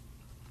God.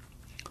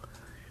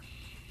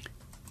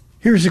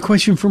 Here's a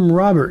question from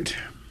Robert.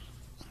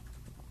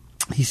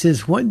 He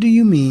says, what do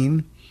you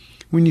mean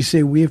when you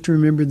say we have to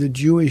remember the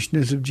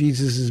Jewishness of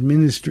Jesus'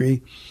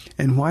 ministry,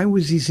 and why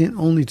was he sent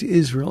only to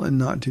Israel and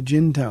not to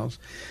Gentiles?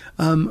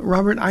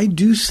 Robert, I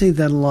do say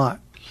that a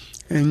lot,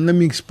 and let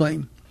me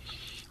explain.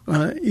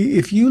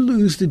 If you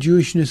lose the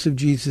Jewishness of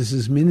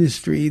Jesus'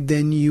 ministry,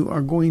 then you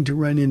are going to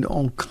run into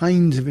all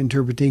kinds of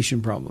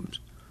interpretation problems.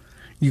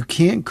 You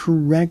can't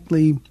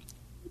correctly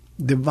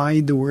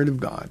divide the Word of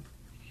God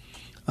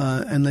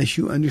unless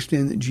you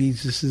understand that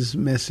Jesus'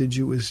 message,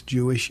 it was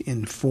Jewish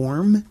in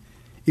form,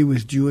 it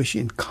was Jewish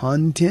in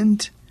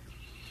content,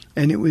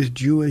 and it was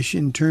Jewish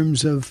in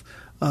terms of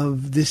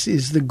this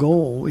is the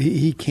goal.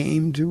 He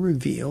came to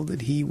reveal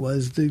that he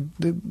was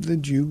the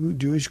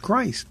Jewish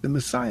Christ, the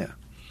Messiah.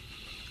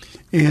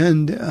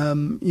 And,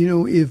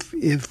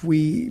 if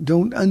we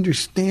don't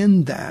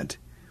understand that,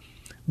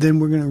 then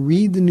we're going to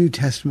read the New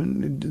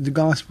Testament, the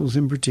Gospels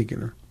in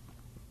particular,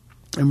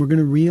 and we're going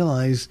to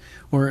realize,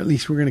 or at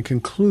least we're going to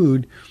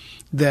conclude,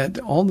 that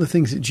all the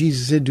things that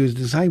Jesus said to his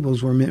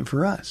disciples were meant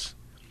for us.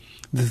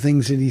 The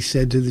things that he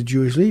said to the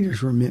Jewish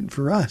leaders were meant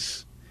for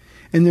us.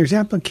 And there's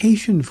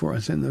application for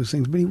us in those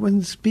things, but he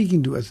wasn't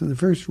speaking to us. And the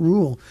first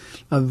rule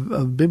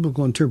of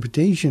biblical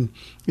interpretation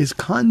is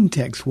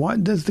context.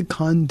 What does the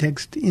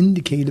context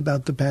indicate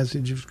about the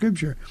passage of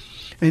Scripture?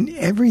 And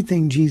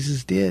everything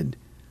Jesus did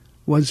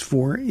was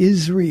for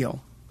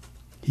Israel.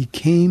 He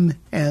came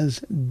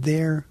as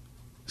their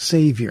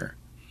Savior.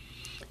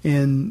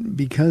 And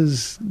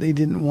because they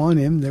didn't want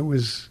him, there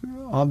was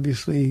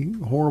obviously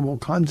horrible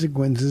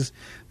consequences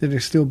that are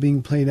still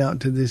being played out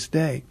to this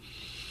day.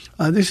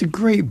 There's a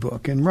great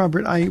book, and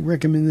Robert, I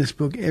recommend this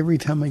book every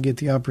time I get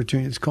the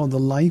opportunity. It's called The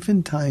Life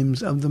and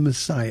Times of the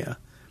Messiah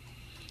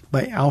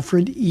by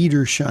Alfred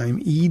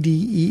Edersheim,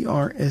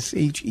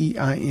 Edersheim.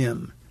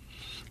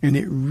 And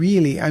it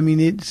really,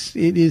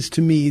 it is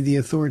to me the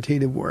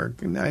authoritative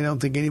work. And I don't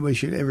think anybody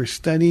should ever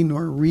study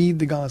nor read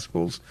the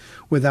Gospels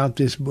without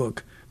this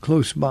book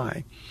close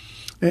by.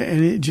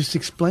 And it just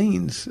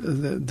explains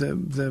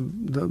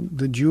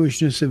the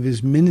Jewishness of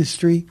his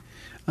ministry.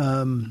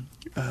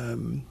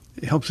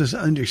 It helps us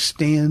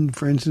understand,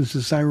 for instance, the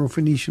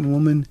Syrophoenician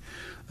woman,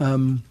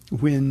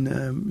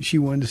 when she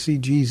wanted to see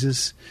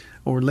Jesus,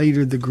 or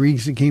later the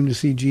Greeks that came to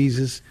see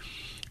Jesus,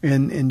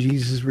 and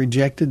Jesus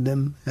rejected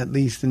them, at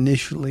least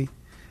initially.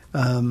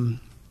 Why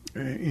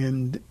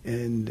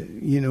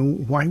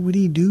would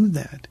he do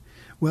that?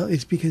 Well,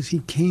 it's because he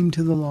came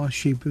to the lost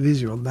sheep of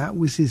Israel. That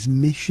was his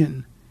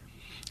mission.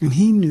 And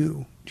he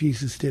knew,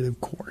 Jesus did,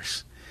 of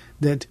course,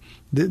 that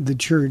the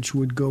church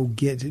would go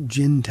get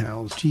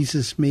Gentiles.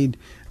 Jesus made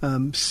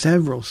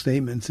several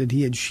statements that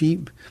he had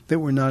sheep that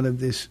were not of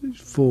this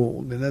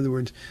fold. In other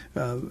words,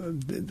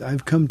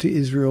 I've come to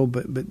Israel,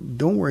 but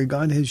don't worry,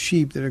 God has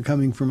sheep that are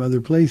coming from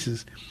other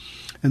places.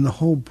 And the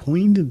whole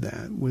point of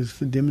that was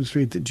to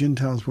demonstrate that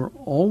Gentiles were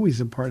always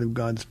a part of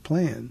God's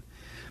plan.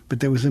 But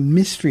there was a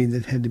mystery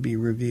that had to be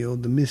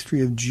revealed, the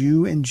mystery of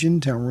Jew and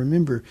Gentile.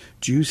 Remember,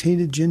 Jews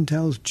hated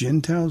Gentiles,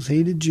 Gentiles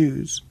hated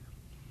Jews.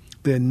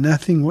 They had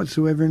nothing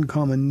whatsoever in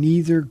common.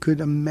 Neither could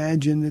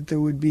imagine that there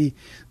would be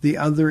the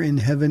other in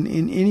heaven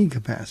in any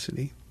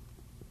capacity.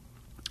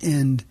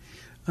 And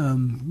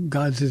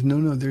God says,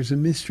 no, there's a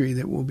mystery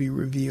that will be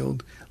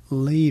revealed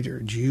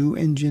later. Jew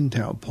and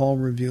Gentile. Paul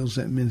reveals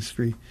that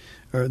mystery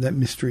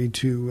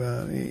to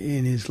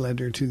in his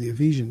letter to the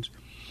Ephesians.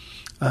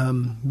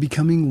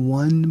 Becoming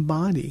one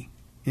body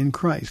in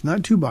Christ.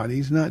 Not two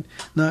bodies,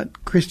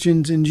 not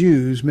Christians and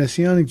Jews,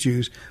 Messianic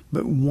Jews,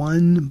 but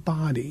one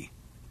body.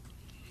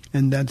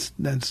 And that's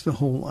the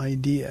whole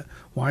idea.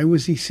 Why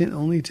was he sent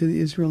only to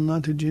Israel,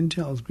 not to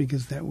Gentiles?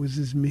 Because that was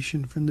his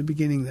mission from the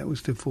beginning. That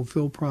was to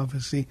fulfill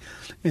prophecy.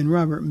 And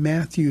Robert,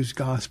 Matthew's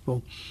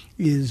gospel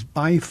is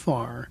by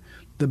far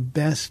the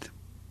best,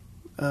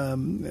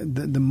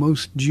 the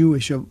most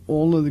Jewish of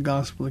all of the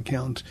gospel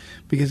accounts,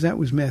 because that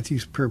was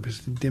Matthew's purpose,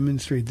 to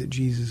demonstrate that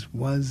Jesus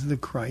was the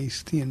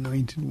Christ, the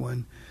anointed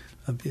one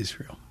of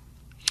Israel.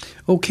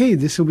 Okay,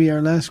 this will be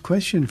our last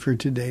question for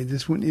today.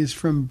 This one is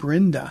from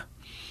Brenda.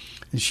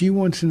 And she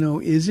wants to know,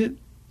 is it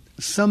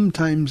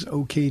sometimes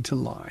okay to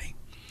lie?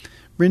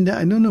 Brenda,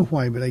 I don't know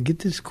why, but I get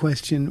this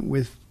question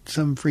with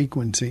some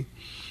frequency.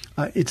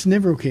 It's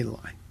never okay to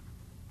lie.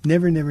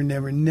 Never.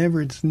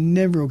 It's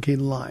never okay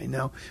to lie.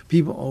 Now,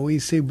 people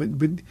always say, but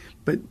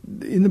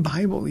in the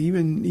Bible,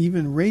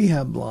 even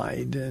Rahab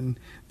lied, and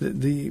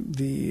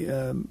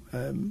the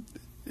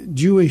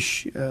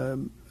Jewish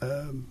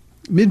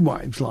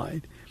midwives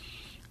lied,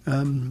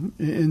 and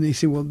they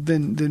say, well,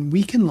 then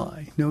we can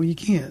lie. No, you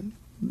can't.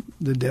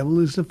 The devil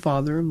is the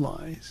father of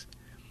lies,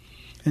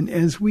 and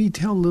as we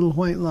tell little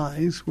white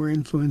lies, we're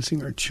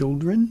influencing our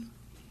children.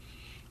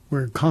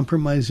 We're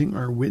compromising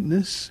our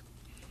witness.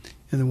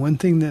 And the one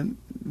thing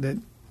that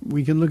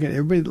we can look at,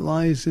 everybody that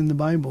lies in the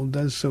Bible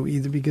does so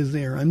either because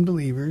they are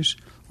unbelievers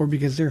or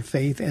because their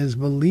faith as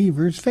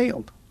believers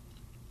failed.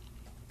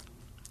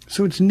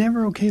 So it's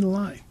never okay to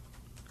lie.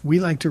 We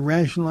like to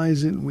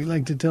rationalize it. We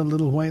like to tell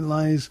little white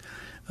lies.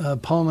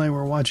 Paul and I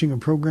were watching a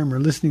program or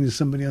listening to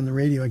somebody on the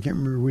radio. I can't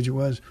remember which it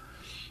was.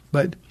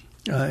 But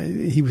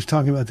he was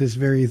talking about this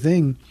very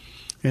thing.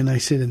 And I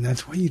said, and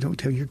that's why you don't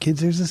tell your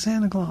kids there's a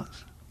Santa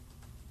Claus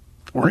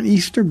or an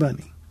Easter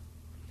bunny.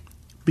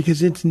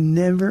 Because it's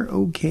never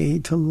okay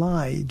to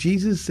lie.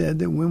 Jesus said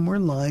that when we're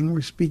lying,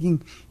 we're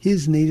speaking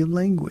his native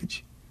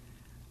language.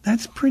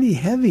 That's pretty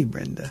heavy,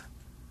 Brenda.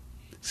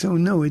 So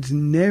no, it's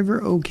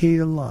never okay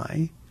to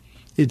lie.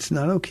 It's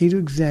not okay to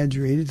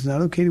exaggerate. It's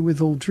not okay to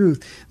withhold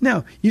truth.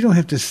 Now, you don't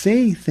have to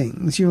say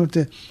things. You don't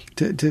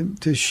have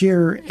to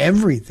share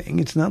everything.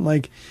 It's not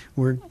like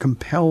we're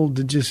compelled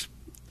to just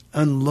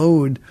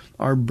unload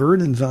our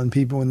burdens on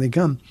people when they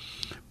come.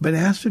 But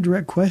ask a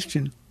direct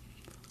question.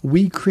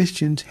 We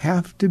Christians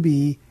have to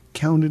be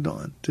counted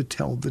on to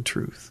tell the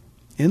truth.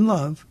 In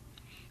love,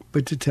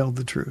 but to tell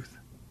the truth.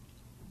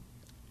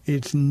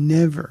 It's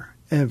never,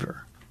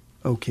 ever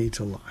okay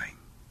to lie.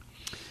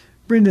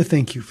 Brenda,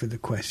 thank you for the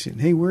question.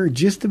 Hey, we're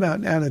just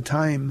about out of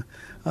time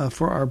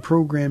for our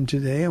program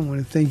today. I want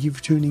to thank you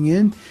for tuning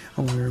in.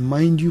 I want to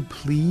remind you,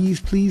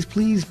 please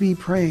be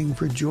praying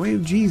for Joy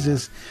of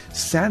Jesus,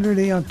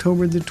 Saturday,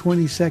 October the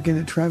 22nd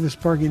at Travis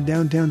Park in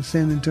downtown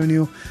San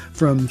Antonio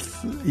from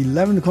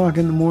 11 o'clock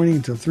in the morning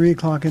until 3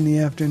 o'clock in the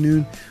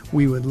afternoon.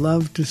 We would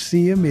love to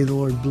see you. May the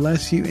Lord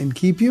bless you and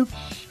keep you.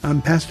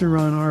 I'm Pastor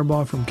Ron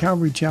Arbaugh from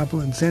Calvary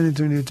Chapel in San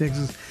Antonio,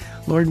 Texas.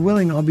 Lord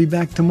willing, I'll be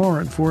back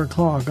tomorrow at 4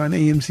 o'clock on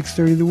AM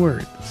 630 The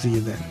Word. See you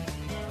then.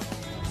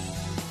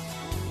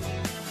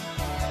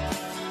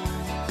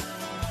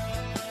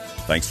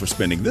 Thanks for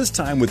spending this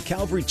time with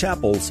Calvary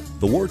Chapel's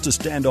The Word to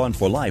Stand On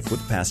for Life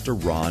with Pastor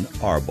Ron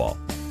Arbaugh.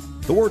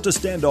 The Word to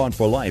Stand On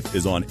for Life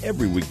is on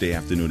every weekday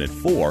afternoon at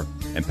 4,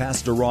 and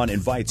Pastor Ron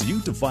invites you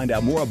to find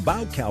out more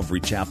about Calvary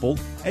Chapel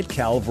at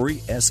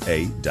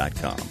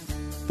calvarysa.com.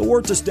 The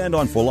Word to Stand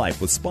On for Life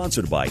was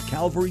sponsored by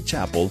Calvary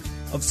Chapel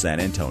of San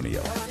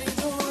Antonio.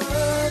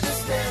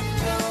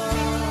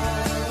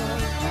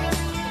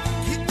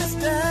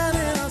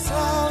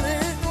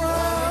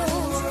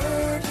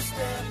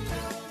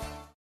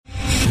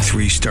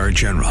 Three-star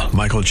General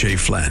Michael J.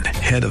 Flynn,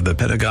 head of the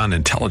Pentagon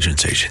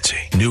Intelligence Agency,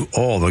 knew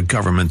all the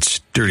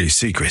government's dirty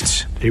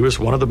secrets. He was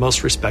one of the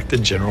most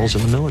respected generals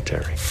in the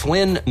military.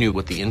 Flynn knew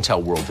what the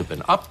intel world had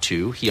been up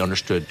to. He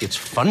understood its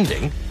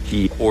funding.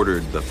 He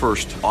ordered the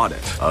first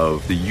audit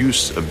of the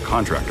use of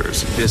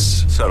contractors.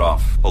 This set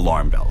off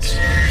alarm bells.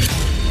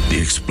 The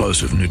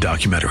explosive new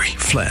documentary,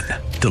 Flynn,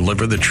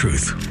 Deliver the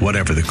Truth,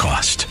 Whatever the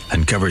Cost,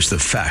 uncovers the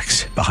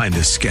facts behind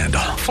this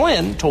scandal.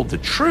 Flynn told the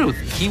truth.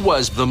 He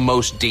was the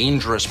most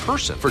dangerous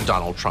person for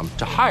Donald Trump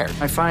to hire.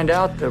 I find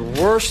out the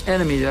worst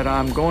enemy that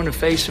I'm going to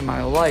face in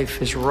my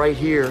life is right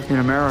here in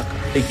America.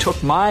 They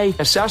took my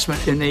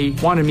assessment and they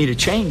wanted me to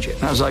change it.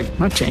 And I was like, I'm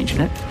not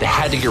changing it. They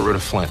had to get rid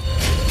of Flynn.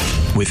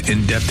 With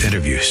in-depth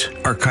interviews,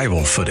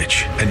 archival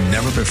footage, and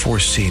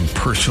never-before-seen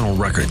personal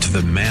records of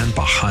the man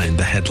behind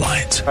the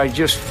headlines. I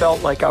just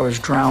felt like I was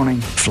drowning.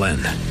 Flynn,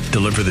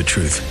 Deliver the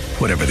Truth,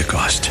 Whatever the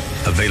Cost.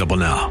 Available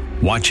now.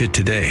 Watch it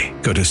today.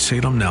 Go to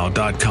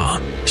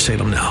salemnow.com.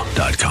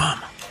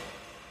 salemnow.com.